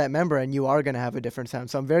change really. that member, and you are going to have a different sound.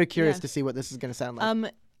 So I'm very curious Yeah. to see what this is going to sound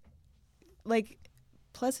like. Like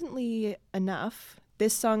pleasantly enough,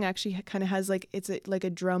 this song actually kind of has like like a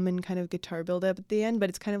drum and kind of guitar build up at the end, but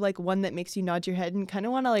it's kind of like one that makes you nod your head and kind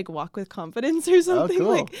of want to like walk with confidence or something. cool.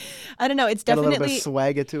 Like, I don't know. It's Got a little bit definitely of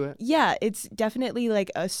swagger to it. yeah. It's definitely like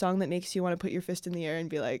a song that makes you want to put your fist in the air and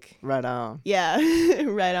be like, Right on. yeah,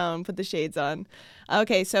 right on. Put the shades on.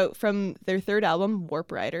 Okay, so from their third album,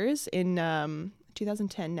 Warp Riders, in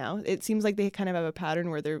 2010 now, it seems like they kind of have a pattern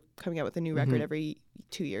where they're coming out with a new record every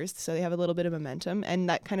 2 years. So they have a little bit of momentum, and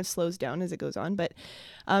that kind of slows down as it goes on. But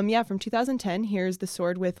yeah, from 2010, here's The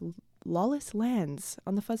Sword with Lawless Lands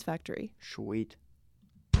on the Fuzz Factory. Sweet.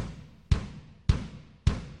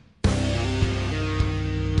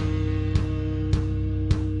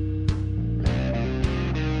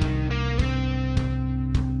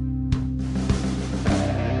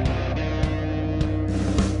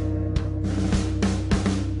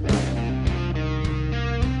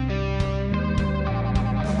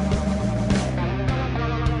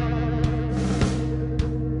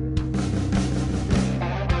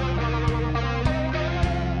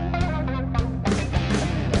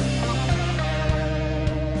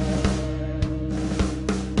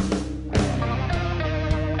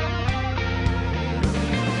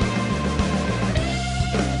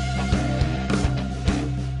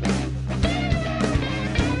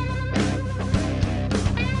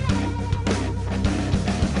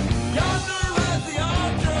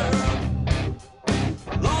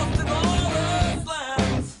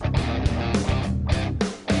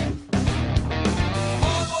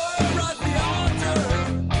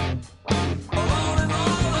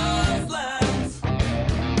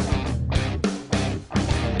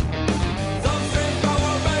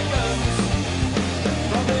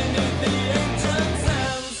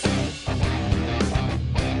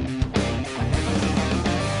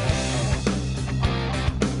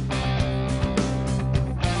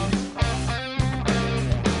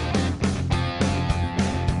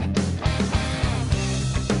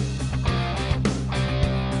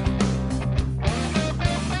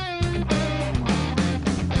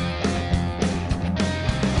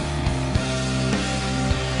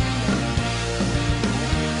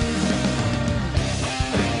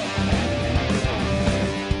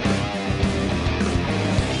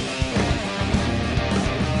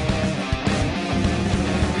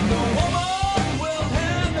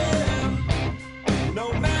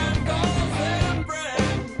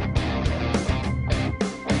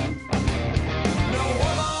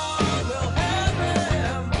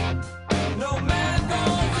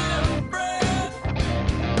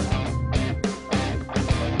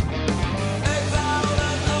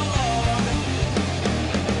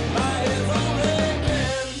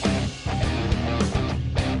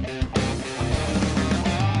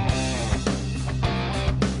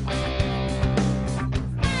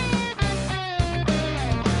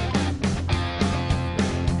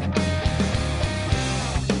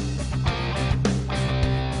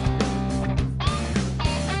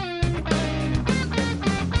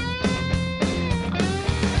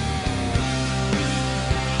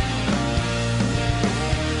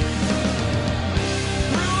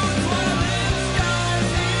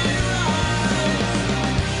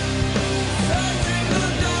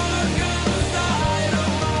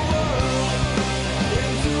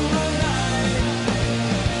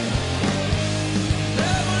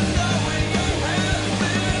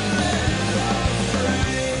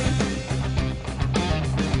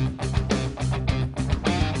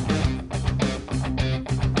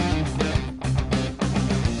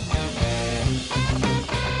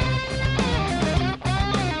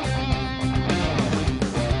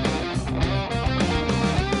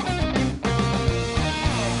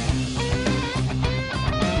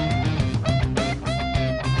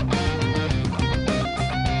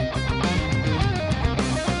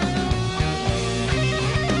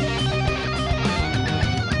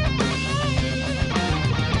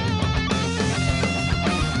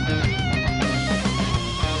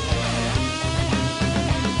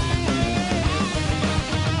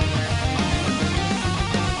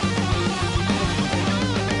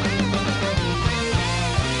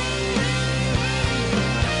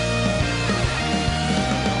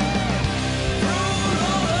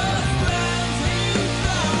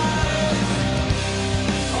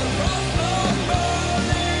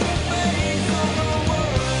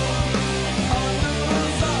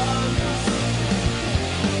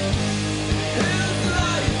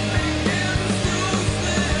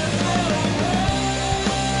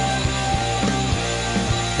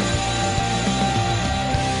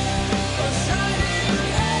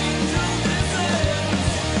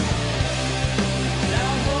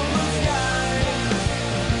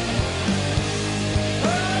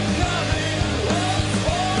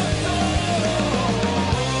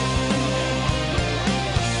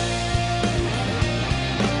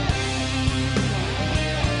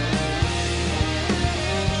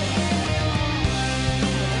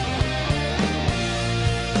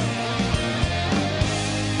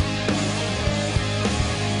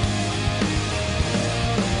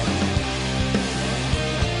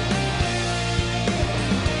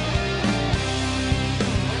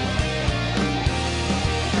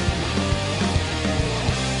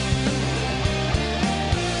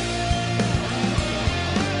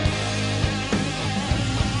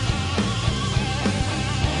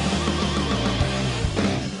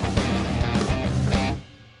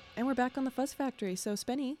 we're back on the Fuzz Factory. So,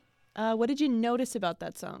 Spenny, what did you notice about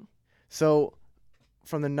that song? So,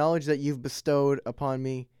 from the knowledge that you've bestowed upon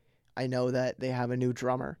me, I know that they have a new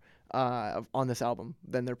drummer on this album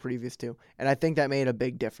than their previous two, and I think that made a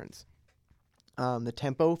big difference. The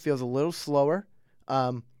tempo feels a little slower,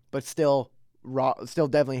 but still rock, still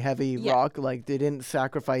definitely heavy rock. Like they didn't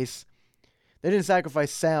sacrifice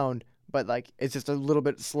sound, but like it's just a little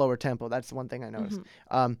bit slower tempo. That's one thing I noticed.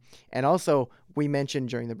 And also we mentioned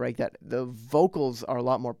during the break that the vocals are a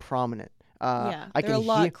lot more prominent. They're a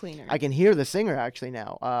lot cleaner. I can hear the singer actually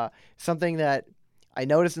now. Something that I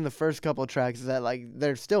noticed in the first couple of tracks is that like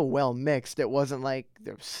they're still well mixed. It wasn't like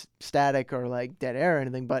they're static or like dead air or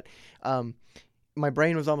anything, but my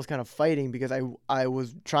brain was almost kind of fighting because I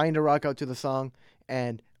was trying to rock out to the song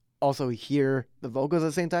and also hear the vocals at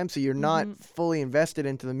the same time. So you're not fully invested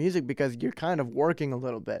into the music because you're kind of working a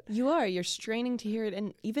little bit. You're straining to hear it,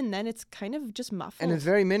 and even then it's kind of just muffled. And it's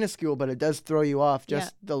very minuscule, but it does throw you off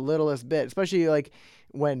just the littlest bit, especially like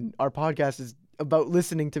when our podcast is about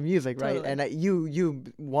listening to music, right? Totally. And you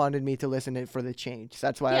wanted me to listen to it for the change. So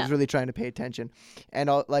that's why I was really trying to pay attention. And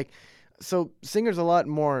so Singer's a lot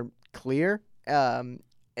more clear.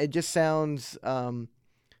 It just sounds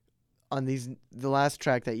on the last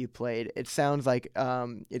track that you played, it sounds like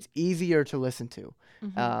it's easier to listen to.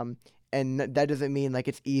 And that doesn't mean like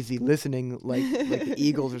it's easy listening like the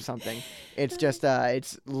Eagles or something. It's just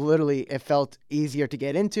it's literally, it felt easier to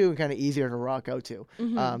get into and kind of easier to rock out to.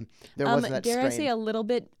 There wasn't that dare strain. I say a little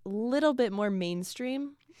bit more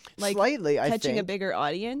mainstream, like slightly, I touching think. a bigger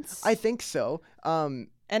audience. I think so.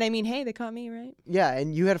 And I mean, hey, they caught me, right? Yeah,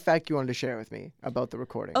 and you had a fact you wanted to share with me about the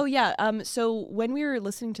recording. Oh, yeah. So when we were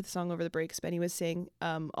listening to the song over the break, Spenny was saying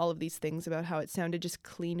all of these things about how it sounded just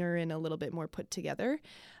cleaner and a little bit more put together,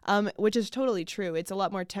 which is totally true. It's a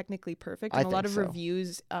lot more technically perfect. And a lot of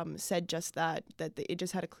reviews said just that it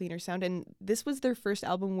just had a cleaner sound. And this was their first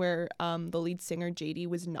album where the lead singer, JD,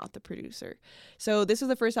 was not the producer. So this was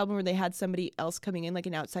the first album where they had somebody else coming in, like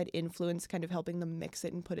an outside influence, kind of helping them mix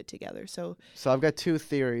it and put it together. So I've got two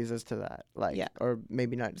theories as to that, or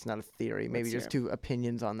maybe not. It's not a theory. Maybe just two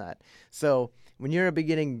opinions on that. So when you're a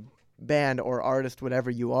beginning band or artist, whatever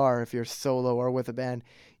you are, if you're solo or with a band,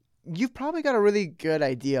 you've probably got a really good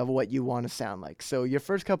idea of what you want to sound like. So your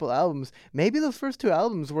first couple albums, maybe those first two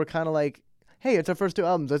albums were kind of like, hey, it's our first two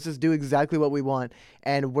albums. Let's just do exactly what we want,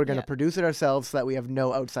 and we're going to produce it ourselves so that we have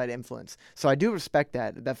no outside influence. So I do respect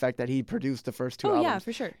that fact that he produced the first two albums. Oh, yeah,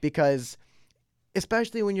 for sure. Because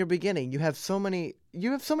especially when you're beginning, you have so many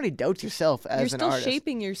doubts yourself as an artist. You're still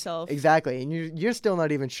shaping yourself. Exactly. And you're still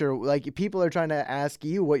not even sure. Like, people are trying to ask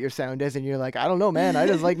you what your sound is, and you're like, I don't know, man. I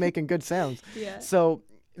just like making good sounds. Yeah. So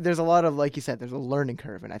there's a lot of, like you said, there's a learning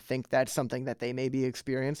curve, and I think that's something that they maybe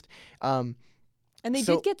experienced. And they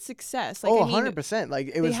did get success. Like, 100%.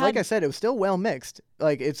 Like, it was, like I said, it was still well mixed.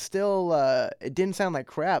 Like, it's still, it didn't sound like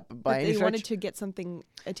crap by any stretch. They wanted to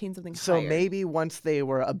attain something so higher. Maybe once they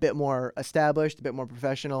were a bit more established, a bit more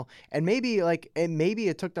professional, and maybe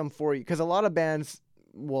it took them 4 years, because a lot of bands,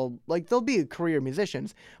 well, like, they'll be career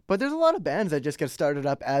musicians, but there's a lot of bands that just get started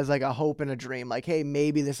up as like a hope and a dream, like, hey,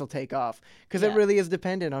 maybe this will take off, because it really is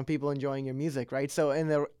dependent on people enjoying your music, right? So in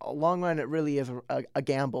the long run, it really is a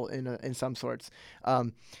gamble in some sorts.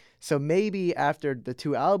 So maybe after the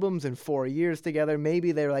two albums and 4 years together,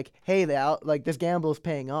 maybe they're like, hey, this gamble is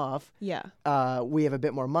paying off. Yeah. We have a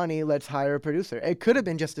bit more money. Let's hire a producer. It could have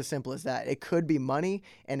been just as simple as that. It could be money,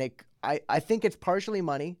 and I think it's partially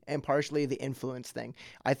money and partially the influence thing.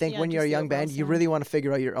 I think when you're a young band, you really want to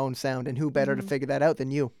figure out your own sound, and who better to figure that out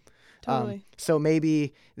than you? Totally. So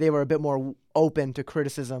maybe they were a bit more open to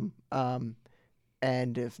criticism,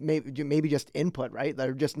 and if maybe just input, right?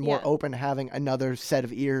 They're just more open to having another set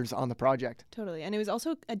of ears on the project. Totally. And it was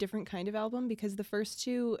also a different kind of album, because the first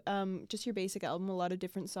two, just your basic album, a lot of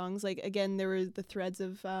different songs. Like, again, there were the threads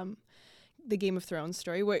of the Game of Thrones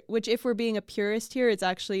story, which, if we're being a purist here, it's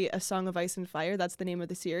actually A Song of Ice and Fire. That's the name of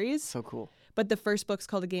the series. So cool. But the first book's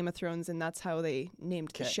called A Game of Thrones, and that's how they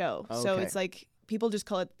named the show. Okay. So it's like, people just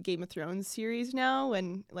call it Game of Thrones series now,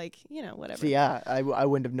 and like, whatever. So yeah, I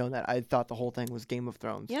wouldn't have known that. I thought the whole thing was Game of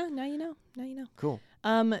Thrones. Yeah, now you know. Cool.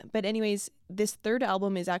 But anyways, this third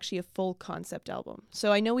album is actually a full concept album.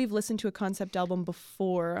 So I know we've listened to a concept album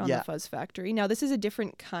before on the Fuzz Factory. Now this is a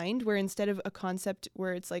different kind, where instead of a concept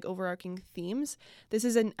where it's like overarching themes, this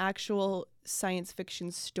is an actual science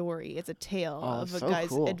fiction story. It's a tale of a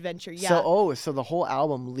guy's adventure. Yeah. So the whole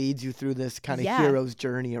album leads you through this kind of hero's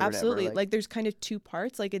journey or absolutely. whatever. Like there's kind of two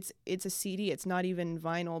parts. Like it's a CD. It's not even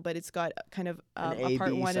vinyl, but it's got kind of a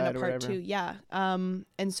part one and a part two. Yeah.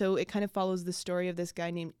 And so it kind of follows the story of this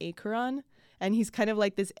guy named Acheron. and he's kind of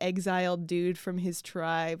like this exiled dude from his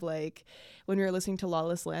tribe. Like when we were listening to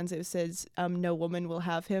Lawless Lands, it says, "No woman will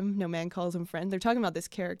have him, no man calls him friend." They're talking about this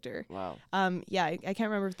character. Wow. Yeah, I can't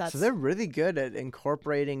remember if that's. So they're really good at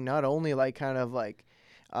incorporating not only like kind of like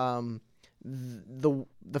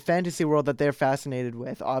the fantasy world that they're fascinated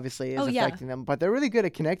with obviously is affecting them, but they're really good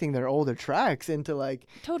at connecting their older tracks into like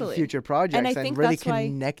future projects and really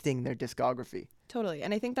connecting their discography. Totally.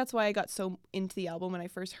 And I think that's why I got so into the album when I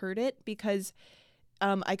first heard it, because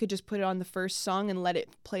I could just put it on the first song and let it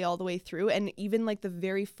play all the way through. And even like the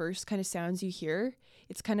very first kind of sounds you hear,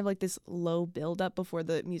 it's kind of like this low build up before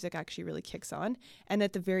the music actually really kicks on. And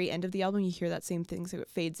at the very end of the album, you hear that same thing, so it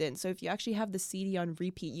fades in. So if you actually have the CD on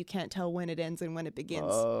repeat, you can't tell when it ends and when it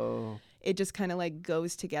begins. Oh. It just kind of like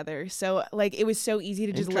goes together. So like it was so easy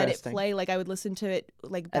to just let it play. Like I would listen to it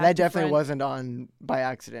like back and that definitely wasn't on by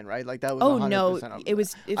accident, right? Like that was 100% no, it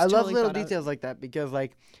was. I love little details like that because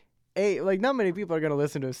like not many people are gonna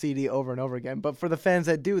listen to a CD over and over again, but for the fans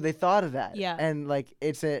that do, they thought of that. Yeah. And like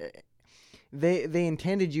they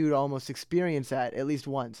intended you to almost experience that at least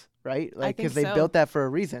once, right? Like because they built that for a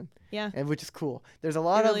reason. Yeah. And which is cool. There's a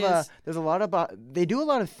lot they do a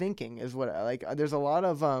lot of thinking is what I like. There's a lot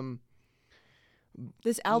of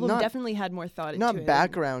this album definitely had more thought into it. Not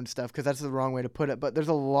background stuff, because that's the wrong way to put it, but there's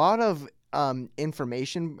a lot of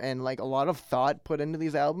information and like a lot of thought put into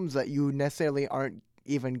these albums that you necessarily aren't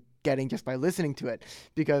even getting just by listening to it,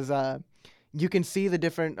 because you can see the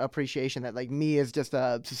different appreciation that like me is just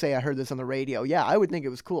to say I heard this on the radio. Yeah, I would think it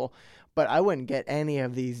was cool, but I wouldn't get any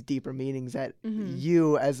of these deeper meanings that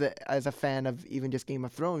you as a fan of even just Game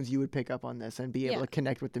of Thrones, you would pick up on this and be able to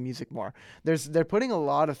connect with the music more. They're putting a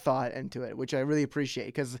lot of thought into it, which I really appreciate,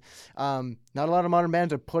 because not a lot of modern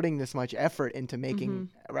bands are putting this much effort into making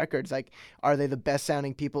records. Like, are they the best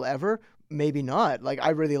sounding people ever? Maybe not. Like,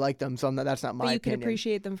 I really like them, so that's not my opinion. But you can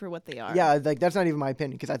appreciate them for what they are. Yeah, like that's not even my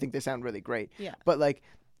opinion, because I think they sound really great. Yeah. But like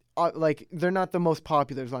they're not the most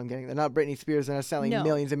popular is what I'm getting. They're not Britney Spears. They're not selling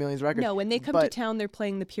millions and millions of records. No, when they come to town, they're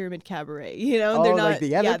playing the Pyramid Cabaret. You know, they're not.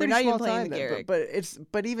 They're not even playing the Garrick.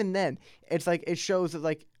 But even then, it's like it shows that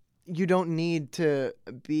like you don't need to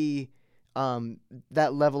be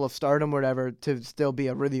that level of stardom or whatever to still be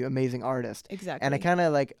a really amazing artist. Exactly. And I kind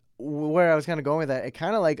of like where I was kind of going with that. It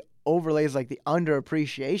kind of like overlays like the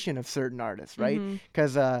underappreciation of certain artists, right?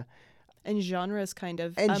 Because and genres kind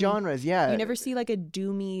of. And genres, yeah. You never see like a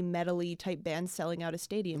doomy, metally type band selling out a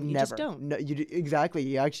stadium. You just don't. No, exactly.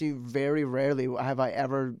 You actually very rarely have I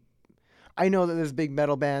ever. I know that there's big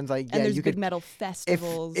metal bands like and there's big metal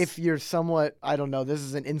festivals. If you're somewhat, I don't know, this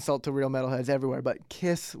is an insult to real metalheads everywhere, but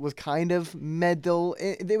Kiss was kind of metal.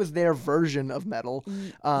 It was their version of metal.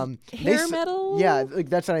 Hair metal. Yeah, like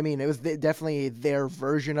that's what I mean. It was definitely their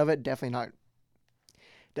version of it. Definitely not.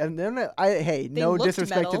 No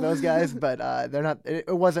disrespect metal. to those guys, but they're not. It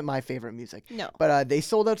wasn't my favorite music. No. But they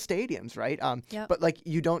sold out stadiums, right? Yep. But like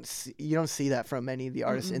you don't see that from many of the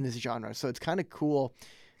artists in this genre. So it's kind of cool.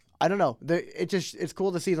 I don't know. It's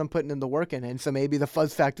cool to see them putting in the work in, and so maybe the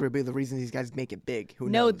Fuzz Factory will be the reason these guys make it big. Who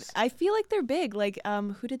knows? I feel like they're big. Like,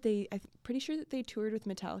 who did they? I'm pretty sure that they toured with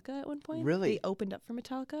Metallica at one point. Really? They opened up for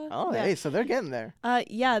Metallica. Oh, yeah. Hey, so they're getting there.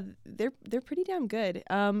 Yeah, they're pretty damn good.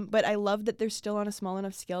 But I love that they're still on a small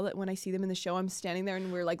enough scale that when I see them in the show, I'm standing there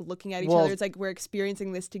and we're like looking at each other. It's like we're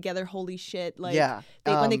experiencing this together. Holy shit! Like,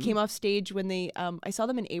 when they came off stage, I saw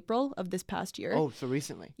them in April of this past year. Oh, so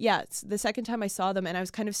recently. Yeah, it's the second time I saw them, and I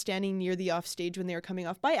was kind of standing near the off stage when they were coming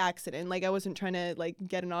off by accident. Like I wasn't trying to like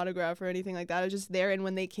get an autograph or anything like that. I was just there, and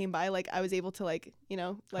when they came by, like I was able to like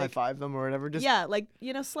high five them or whatever. Just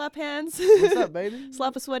slap hands. What's up, baby?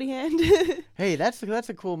 Slap a sweaty hand. Hey, that's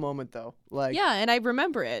a cool moment though. Like and I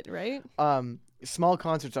remember it, right? Small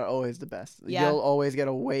concerts are always the best. Yeah. You'll always get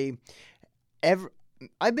away. I've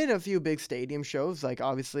been to a few big stadium shows. Like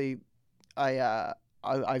obviously,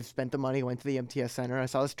 I've spent the money, went to the MTS Center. I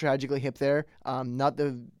saw this Tragically Hip there. Not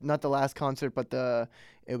the last concert, but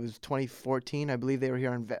it was 2014. I believe they were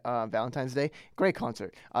here on Valentine's Day. Great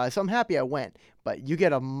concert. So I'm happy I went. But you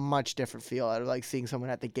get a much different feel out of like seeing someone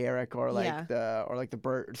at the Garrick or like the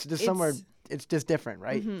Burt. It's just somewhere. It's just different,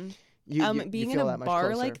 right? Mm-hmm. Being in a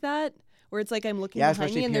bar like that, where it's like I'm looking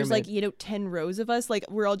behind me and there's like 10 rows of us, like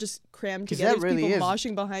we're all just crammed together. There's people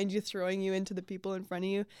moshing behind you, throwing you into the people in front of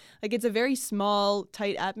you. Like it's a very small,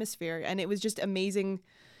 tight atmosphere, and it was just amazing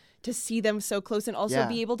to see them so close and also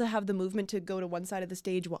be able to have the movement to go to one side of the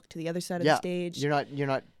stage, walk to the other side of the stage. You're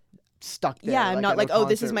not stuck there. Yeah, I'm not like, oh,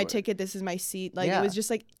 this is my ticket, this is my seat. Like it was just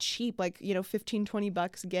like cheap, like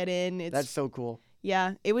 $15-$20 get in. That's so cool.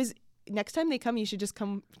 Yeah, it was. Next time they come, you should just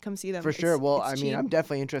come see them. For sure. Well, I mean, I'm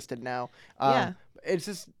definitely interested now. It's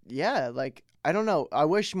just, like, I don't know. I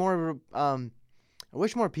wish more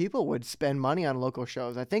people would spend money on local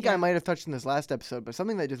shows. I think I might have touched on this last episode, but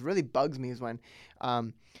something that just really bugs me is when,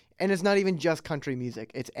 and it's not even just country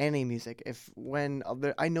music. It's any music.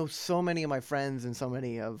 I know so many of my friends and so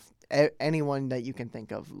many of anyone that you can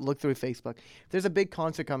think of. Look through Facebook. If there's a big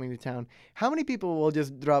concert coming to town, how many people will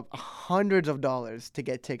just drop hundreds of dollars to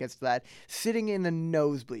get tickets to that, sitting in the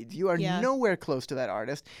nosebleeds? You are nowhere close to that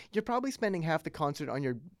artist. You're probably spending half the concert on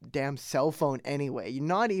your damn cell phone anyway. You're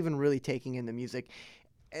not even really taking in the music.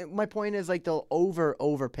 And my point is, like, they'll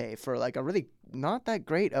overpay for like a really not that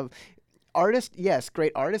great of artist. Yes,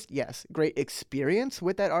 great artist. Yes, great experience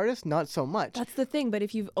with that artist. Not so much. That's the thing. But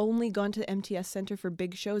if you've only gone to MTS Center for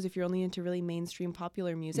big shows, if you're only into really mainstream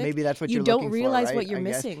popular music, maybe that's what you're don't looking for, realize right? what you're I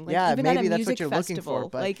guess. missing. Like, Yeah, even maybe at a that's music what you're festival, looking for.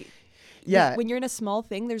 But like, yeah, when you're in a small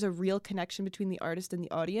thing, there's a real connection between the artist and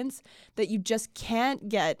the audience that you just can't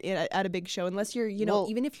get at a big show unless you're,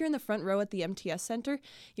 even if you're in the front row at the MTS Center,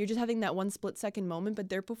 you're just having that one split second moment, but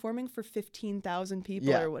they're performing for 15,000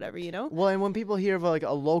 people or whatever, Well, and when people hear of like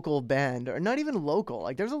a local band, or not even local,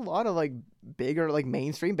 like there's a lot of like bigger like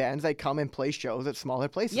mainstream bands that come and play shows at smaller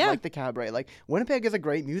places like the Cabaret. Like Winnipeg is a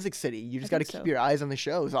great music city. You just got to keep your eyes on the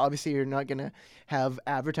shows. Obviously, you're not gonna have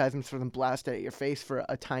advertisements for them blasted at your face for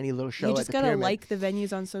a tiny little show. You just at the gotta Pyramid. like the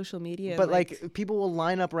venues on social media. But like people will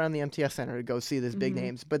line up around the MTS Center to go see these big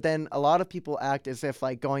names. But then a lot of people act as if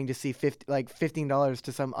like going to see $15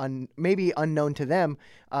 to some maybe unknown to them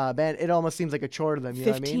band. It almost seems like a chore to them. You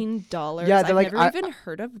know what I mean? $15. Yeah, I've never even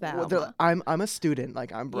heard of that. Well, I'm a student.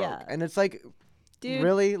 Like I'm broke, and it's like. Dude,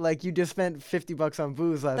 really? Like you just spent $50 on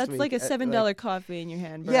booze last week. That's like a $7 coffee in your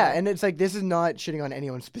hand, bro. Yeah, and it's like this is not shitting on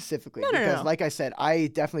anyone specifically because like I said, I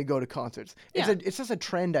definitely go to concerts. It's just a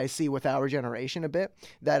trend I see with our generation a bit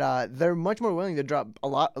that they're much more willing to drop a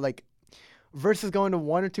lot like versus going to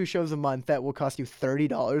 1 or 2 shows a month that will cost you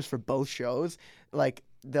 $30 for both shows. Like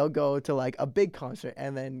they'll go to like a big concert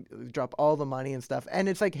and then drop all the money and stuff. And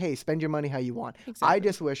it's like, hey, spend your money how you want. Exactly. I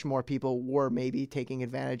just wish more people were maybe taking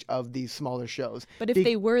advantage of these smaller shows. But if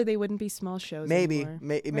they were, they wouldn't be small shows anymore.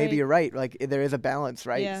 Maybe you're right. Like there is a balance,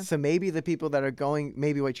 right? Yeah. So maybe the people that are going,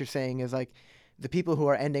 maybe what you're saying is like the people who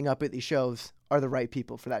are ending up at these shows are the right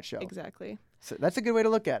people for that show. Exactly. So that's a good way to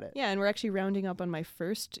look at it. Yeah, and we're actually rounding up on my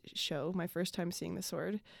first show, my first time seeing The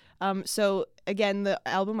Sword. So again, the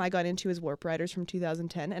album I got into is Warp Riders from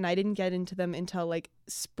 2010, and I didn't get into them until like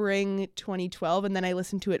spring 2012, and then I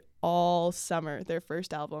listened to it all summer, their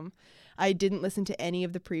first album. I didn't listen to any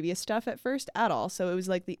of the previous stuff at first at all, so it was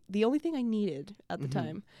like the only thing I needed at the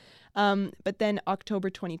time. But then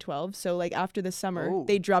October 2012, so like after the summer,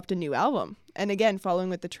 they dropped a new album. And again, following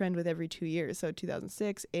with the trend with every 2 years. So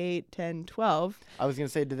 2006, 8, 10, 12. I was going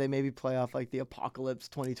to say, did they maybe play off like the Apocalypse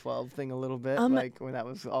 2012 thing a little bit? Like when that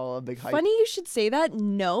was all a big hype? Funny you should say that.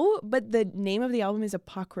 No, but the name of the album is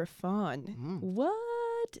Apocryphon.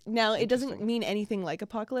 What? Now, it doesn't mean anything like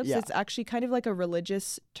Apocalypse. Yeah. It's actually kind of like a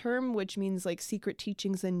religious term, which means like secret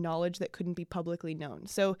teachings and knowledge that couldn't be publicly known.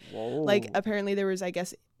 So like apparently there was, I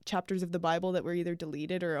guess, chapters of the Bible that were either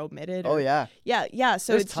deleted or omitted. Yeah.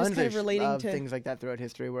 So there's it's just kind of relating to things like that throughout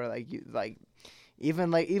history where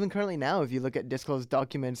even currently now, if you look at disclosed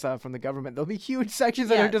documents from the government, there'll be huge sections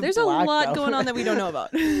that are just there's a lot going on that we don't know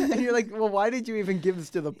about. And you're like, well, why did you even give this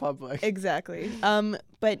to the public? Exactly.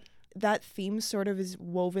 But that theme sort of is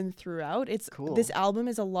woven throughout. It's cool. This album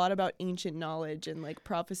is a lot about ancient knowledge and like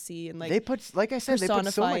prophecy and like they put so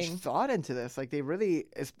much thought into this. Like they really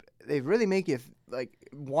make you like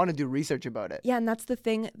want to do research about it. Yeah, and that's the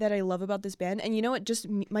thing that I love about this band. And you know what? Just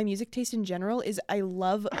my music taste in general is I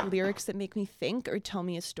love lyrics that make me think or tell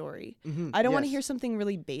me a story. I don't want to hear something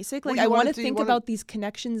really basic. Like I want to think about these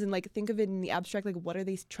connections and like think of it in the abstract. Like what are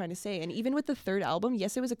they trying to say? And even with the third album,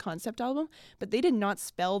 yes, it was a concept album, but they did not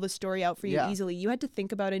spell the story out for you easily. You had to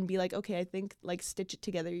think about it and be like, okay, I think like stitch it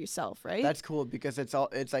together yourself, right? That's cool because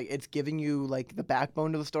it's giving you like the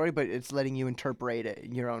backbone to the story, but it's letting you interpret it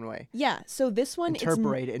in your own way. Yeah. So this one interpret,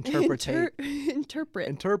 right? Interpret.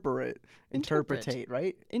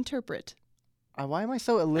 Why am I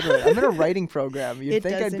so illiterate? I'm in a writing program. You'd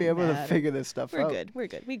think I'd be able to figure this stuff out. We're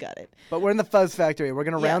good. We got it. But we're in the Fuzz Factory. We're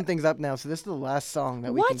going to round things up now. So this is the last song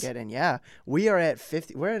that we can get in. Yeah. We are at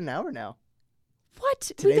 50. We're at an hour now. What?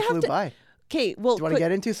 Today flew by. Okay, well, do you want to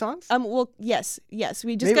get into songs? Well, yes.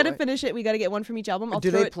 We just got to finish it. We got to get one from each album.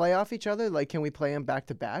 Do they play off each other? Like, can we play them back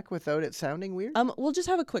to back without it sounding weird? We'll just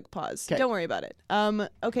have a quick pause. Kay. Don't worry about it.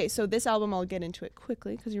 Okay, so this album, I'll get into it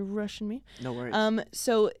quickly because you're rushing me. No worries.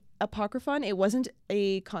 So Apocryphon, it wasn't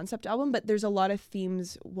a concept album, but there's a lot of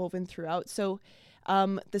themes woven throughout. So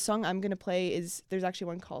The song I'm gonna play is, there's actually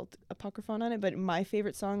one called Apocryphon on it, but my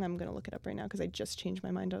favorite song, I'm gonna look it up right now because I just changed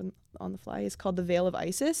my mind on the fly, is called The Veil of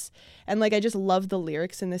Isis. And like I just love the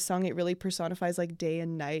lyrics in this song. It really personifies like day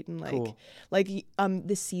and night and like Cool.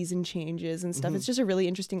 the season changes and stuff. It's just a really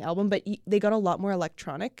interesting album, but they got a lot more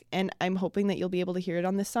electronic, and I'm hoping that you'll be able to hear it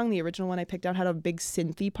on this song. The original one I picked out had a big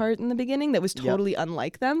synthy part in the beginning that was totally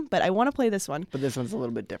unlike them, but I want to play this one. But this one's a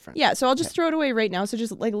little bit different. Yeah, so I'll just throw it away right now. So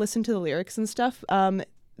just like listen to the lyrics and stuff.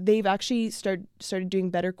 They've actually started doing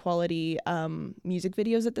better quality music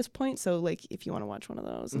videos at this point. So like if you want to watch one of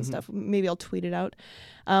those and stuff, maybe I'll tweet it out.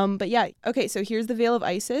 But yeah, okay, so here's The Veil of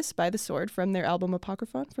Isis by The Sword from their album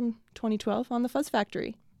Apocryphon from 2012 on the Fuzz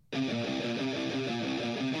Factory.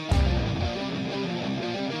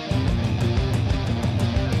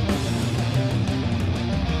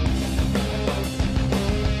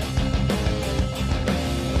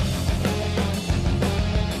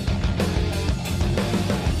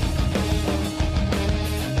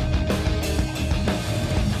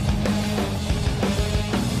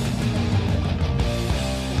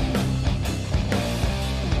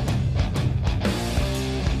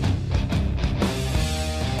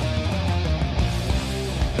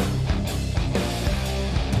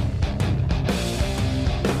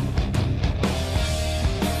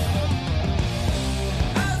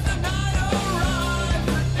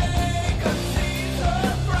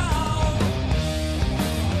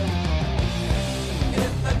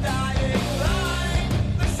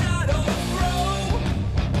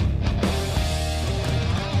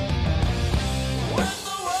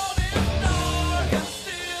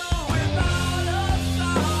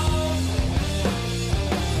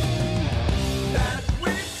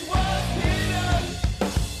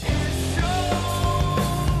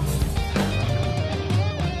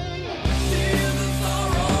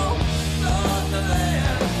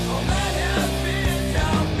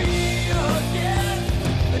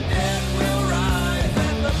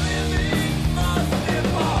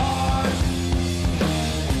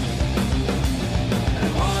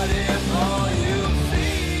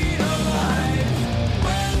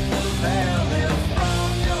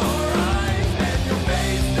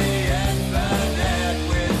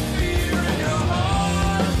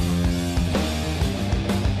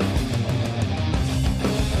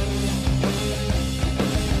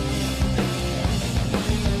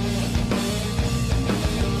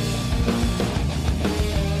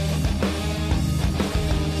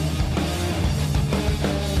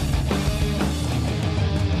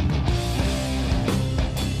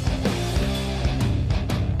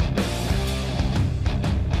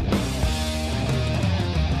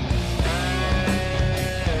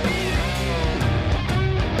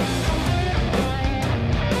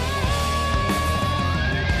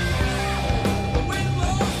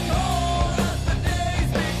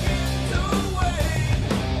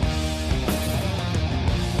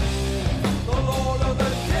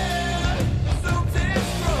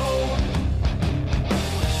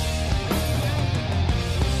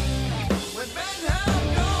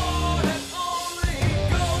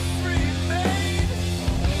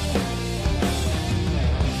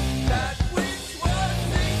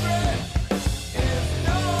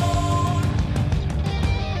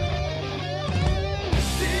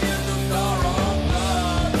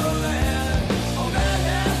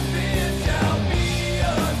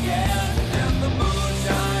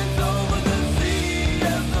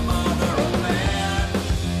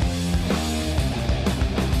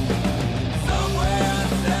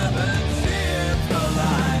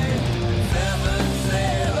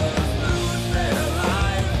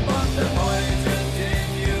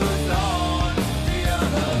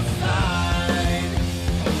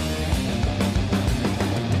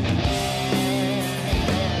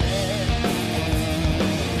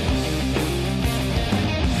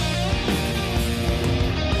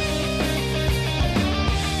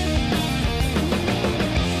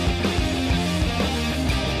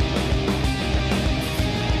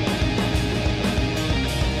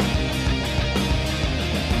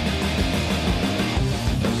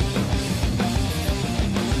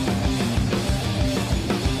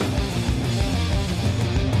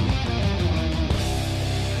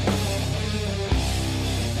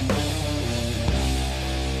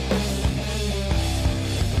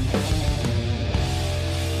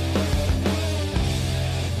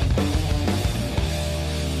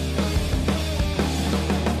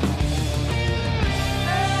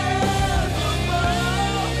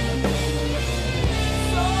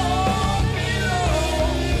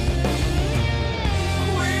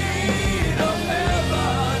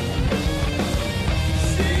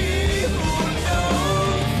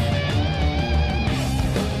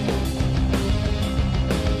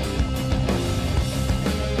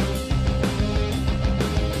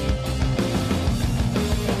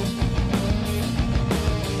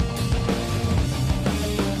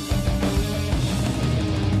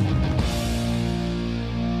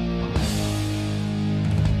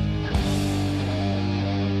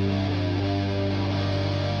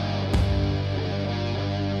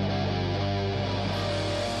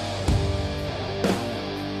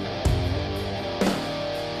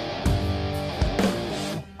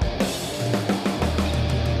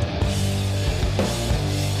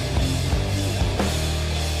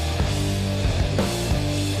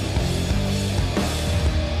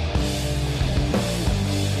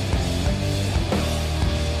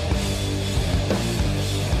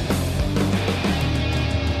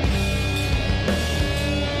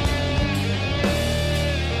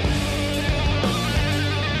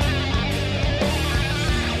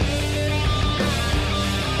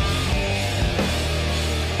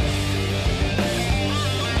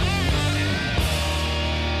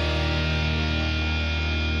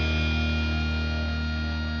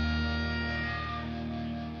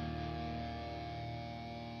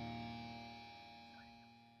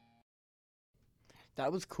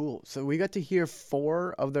 That was cool. So we got to hear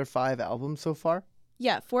 4 of their 5 albums so far.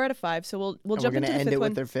 Yeah, 4 out of 5. So we'll And jump we're into gonna the end fifth it one.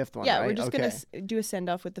 with their 5th one. Yeah, right? we're just Okay. gonna do a send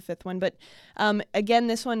off with the 5th one. But again,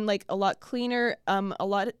 this one like a lot cleaner, a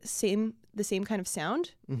lot the same kind of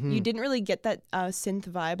sound. Mhm. You didn't really get that synth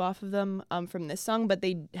vibe off of them from this song, but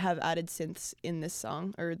they have added synths in this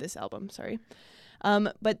song or this album. Sorry.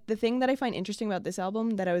 But the thing that I find interesting about this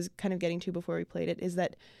album that I was kind of getting to before we played it is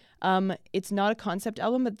that it's not a concept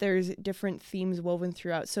album, but there's different themes woven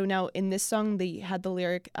throughout. So now in this song, they had the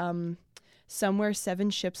lyric, somewhere 7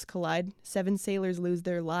 ships collide, 7 sailors lose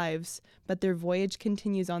their lives, but their voyage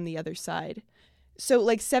continues on the other side. So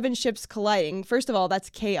like 7 ships colliding, first of all,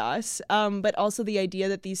 that's chaos. But also the idea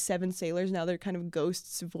that these 7 sailors, now they're kind of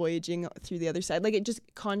ghosts voyaging through the other side. Like it just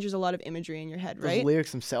conjures a lot of imagery in your head, right? Those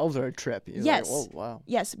lyrics themselves are a trip. You're Yes. Like, whoa, wow.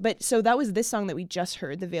 Yes, but so that was this song that we just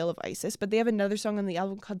heard, The Veil of Isis, but they have another song on the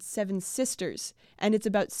album called 7 Sisters, and it's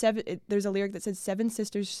about there's a lyric that says 7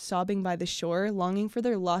 sisters sobbing by the shore, longing for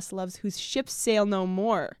their lost loves whose ships sail no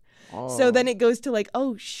more. So then it goes to like,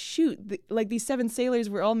 oh shoot, like these 7 sailors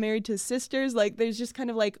were all married to sisters. Like there's just kind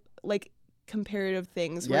of like comparative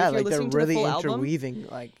things. Where Yeah, if you're like they're listening really to the full album, interweaving.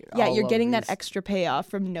 Like yeah, all you're of getting that these- extra payoff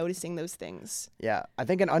from noticing those things. Yeah, I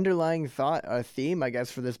think an underlying theme, I guess,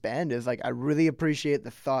 for this band is like I really appreciate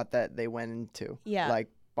the thought that they went into. Yeah. Like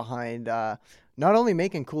behind not only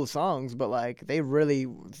making cool songs, but like they really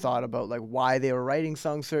thought about like why they were writing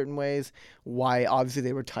songs certain ways, why obviously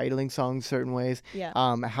they were titling songs certain ways. Yeah.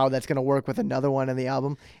 How that's gonna work with another one in the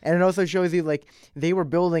album, and it also shows you like they were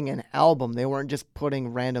building an album. They weren't just putting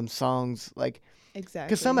random songs like. Exactly.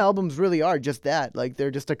 Because some albums really are just that. Like,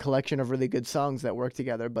 they're just a collection of really good songs that work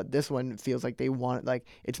together. But this one feels like they want, like,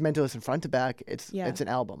 it's meant to listen front to back. It's an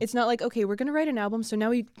album. It's not like, okay, we're going to write an album, so now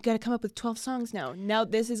we got to come up with 12 songs now. Now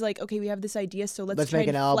this is like, okay, we have this idea, so let's try make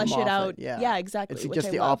and an album flesh it off out. it. Yeah, exactly. It's which just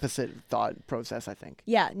I the love. opposite thought process, I think.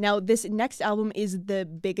 Yeah, now this next album is the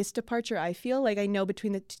biggest departure, I feel. Like, I know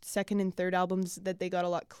between the second and third albums that they got a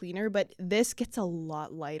lot cleaner, but this gets a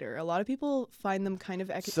lot lighter. A lot of people find them kind of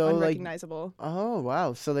unrecognizable. Oh,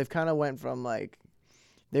 wow. So they've kind of went from, like,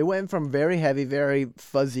 they went from very heavy, very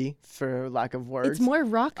fuzzy, for lack of words. It's more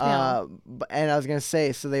rock now. And I was going to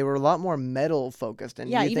say, so they were a lot more metal focused. And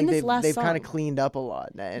Yeah, you even think this last they've kind of song. cleaned up a lot.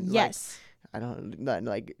 And Yes. Like, I don't, not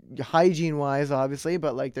like hygiene wise, obviously,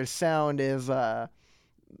 but like their sound is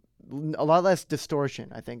a lot less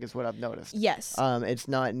distortion, I think, is what I've noticed. Yes. It's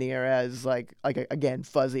not near as like again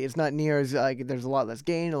fuzzy. It's not near as like there's a lot less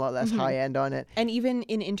gain, a lot less high end on it. And even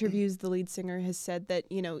in interviews, the lead singer has said that,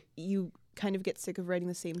 you kind of get sick of writing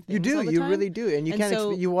the same things. You do, all the you time. really do, and you And can't.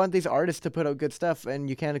 so- You want these artists to put out good stuff, and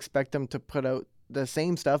you can't expect them to put out the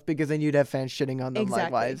same stuff because then you'd have fans shitting on them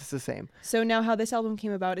like, why Exactly. is this the same? So now how this album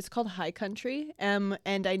came about, it's called High Country. And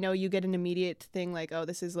I know you get an immediate thing like, oh,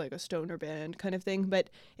 this is like a stoner band kind of thing, but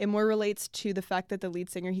it more relates to the fact that the lead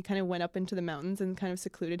singer, he kind of went up into the mountains and kind of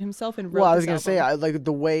secluded himself and wrote Well, I was this gonna say, album. like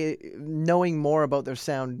the way knowing more about their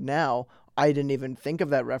sound now, I didn't even think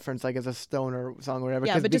of that reference like as a stoner song or whatever.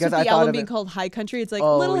 Yeah, but just because with I the thought album of being it, called High Country, it's like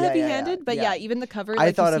Oh, a little yeah, yeah, heavy-handed, yeah, but yeah. even the cover, I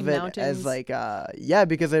like thought you of see it mountains. as like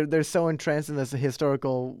because they're so entrenched in this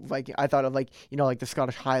historical, like I thought of like like the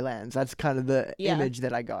Scottish Highlands. That's kind of the Yeah. image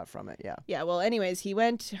that I got from it. Yeah. Yeah, well, anyways, he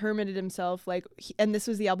went, hermited himself, and this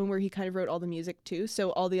was the album where he kind of wrote all the music too,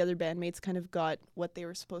 so all the other bandmates kind of got what they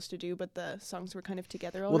were supposed to do, but the songs were kind of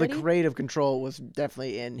together Well, already. the creative control was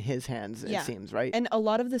definitely in his hands. Yeah. It seems right. And a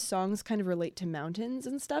lot of the songs kind of relate to mountains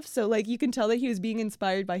and stuff, so like you can tell that he was being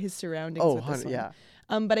inspired by his surroundings with this one. yeah.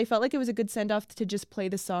 But I felt like it was a good send-off to just play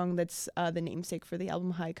the song that's the namesake for the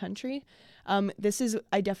album, High Country. This is,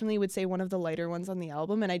 I definitely would say, one of the lighter ones on the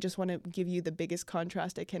album, and I just want to give you the biggest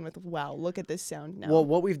contrast I can with, wow, look at this sound now. Well,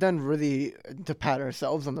 what we've done really to pat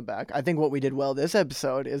ourselves on the back, I think what we did well this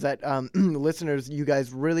episode is that listeners, you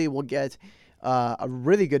guys really will get a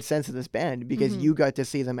really good sense of this band because Mm-hmm. you got to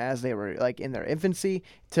see them as they were like in their infancy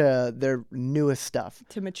to their newest stuff.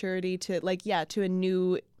 To maturity, to to a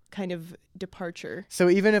new kind of departure. So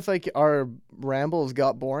even if like our rambles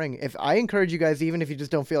got boring, if I encourage you guys, even if you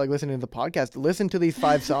just don't feel like listening to the podcast, listen to these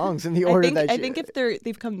 5 songs in the order I think if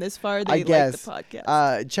they've come this far, they I like guess the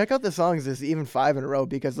podcast. check out the songs. There's even 5 in a row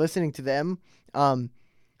because listening to them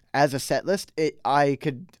as a set list, I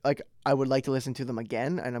would like to listen to them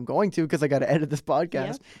again, and I'm going to because I got to edit this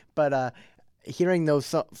podcast. But hearing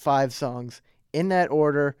those 5 songs in that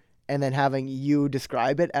order and then having you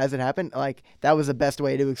describe it as it happened, like that was the best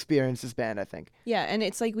way to experience this band, I think. Yeah, and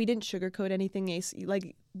it's like we didn't sugarcoat anything.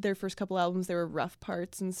 Like their first couple albums, there were rough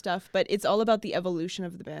parts and stuff, but it's all about the evolution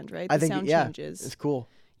of the band, right? The I think sound yeah, changes. it's cool.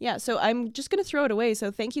 Yeah, so I'm just going to throw it away. So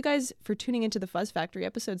thank you guys for tuning into the Fuzz Factory,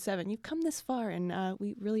 episode 7. You've come this far, and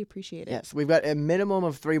we really appreciate it. Yes, we've got a minimum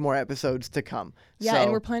of 3 more episodes to come. Yeah,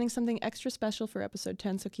 and we're planning something extra special for episode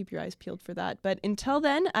 10, so keep your eyes peeled for that. But until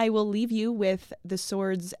then, I will leave you with The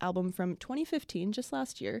Swords album from 2015, just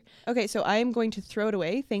last year. Okay, so I am going to throw it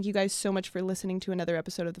away. Thank you guys so much for listening to another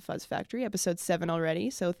episode of the Fuzz Factory, episode 7 already.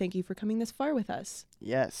 So thank you for coming this far with us.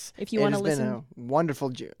 Yes. If you want to listen. It's been a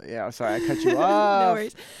wonderful. Yeah, sorry, I cut you off. No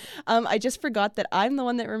worries. I just forgot that I'm the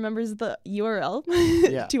one that remembers the URL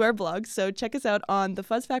to our blog. So check us out on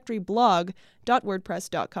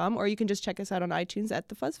thefuzzfactoryblog.wordpress.com, or you can just check us out on iTunes at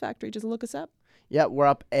The Fuzz Factory. Just look us up. Yeah, we're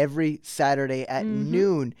up every Saturday at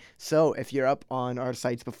noon. So if you're up on our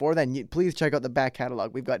sites before then, please check out the back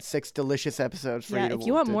catalog. We've got 6 delicious episodes for you to divulge. If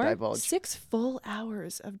you want more, 6 full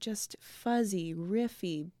hours of just fuzzy,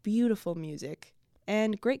 riffy, beautiful music.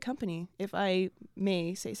 And great company, if I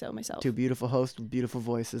may say so myself. 2 beautiful hosts with beautiful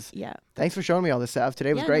voices. Yeah. Thanks for showing me all this stuff.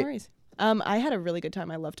 Today was great. No worries. I had a really good time.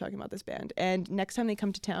 I love talking about this band. And next time they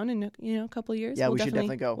come to town in a couple of years, we should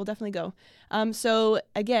definitely go. We'll definitely go. So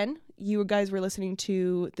again, you guys were listening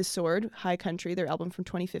to The Sword, High Country, their album from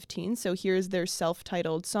 2015. So here's their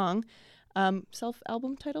self-titled song.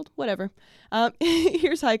 Self-album titled? Whatever.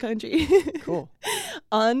 Here's High Country. Cool.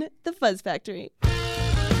 On The Fuzz Factory.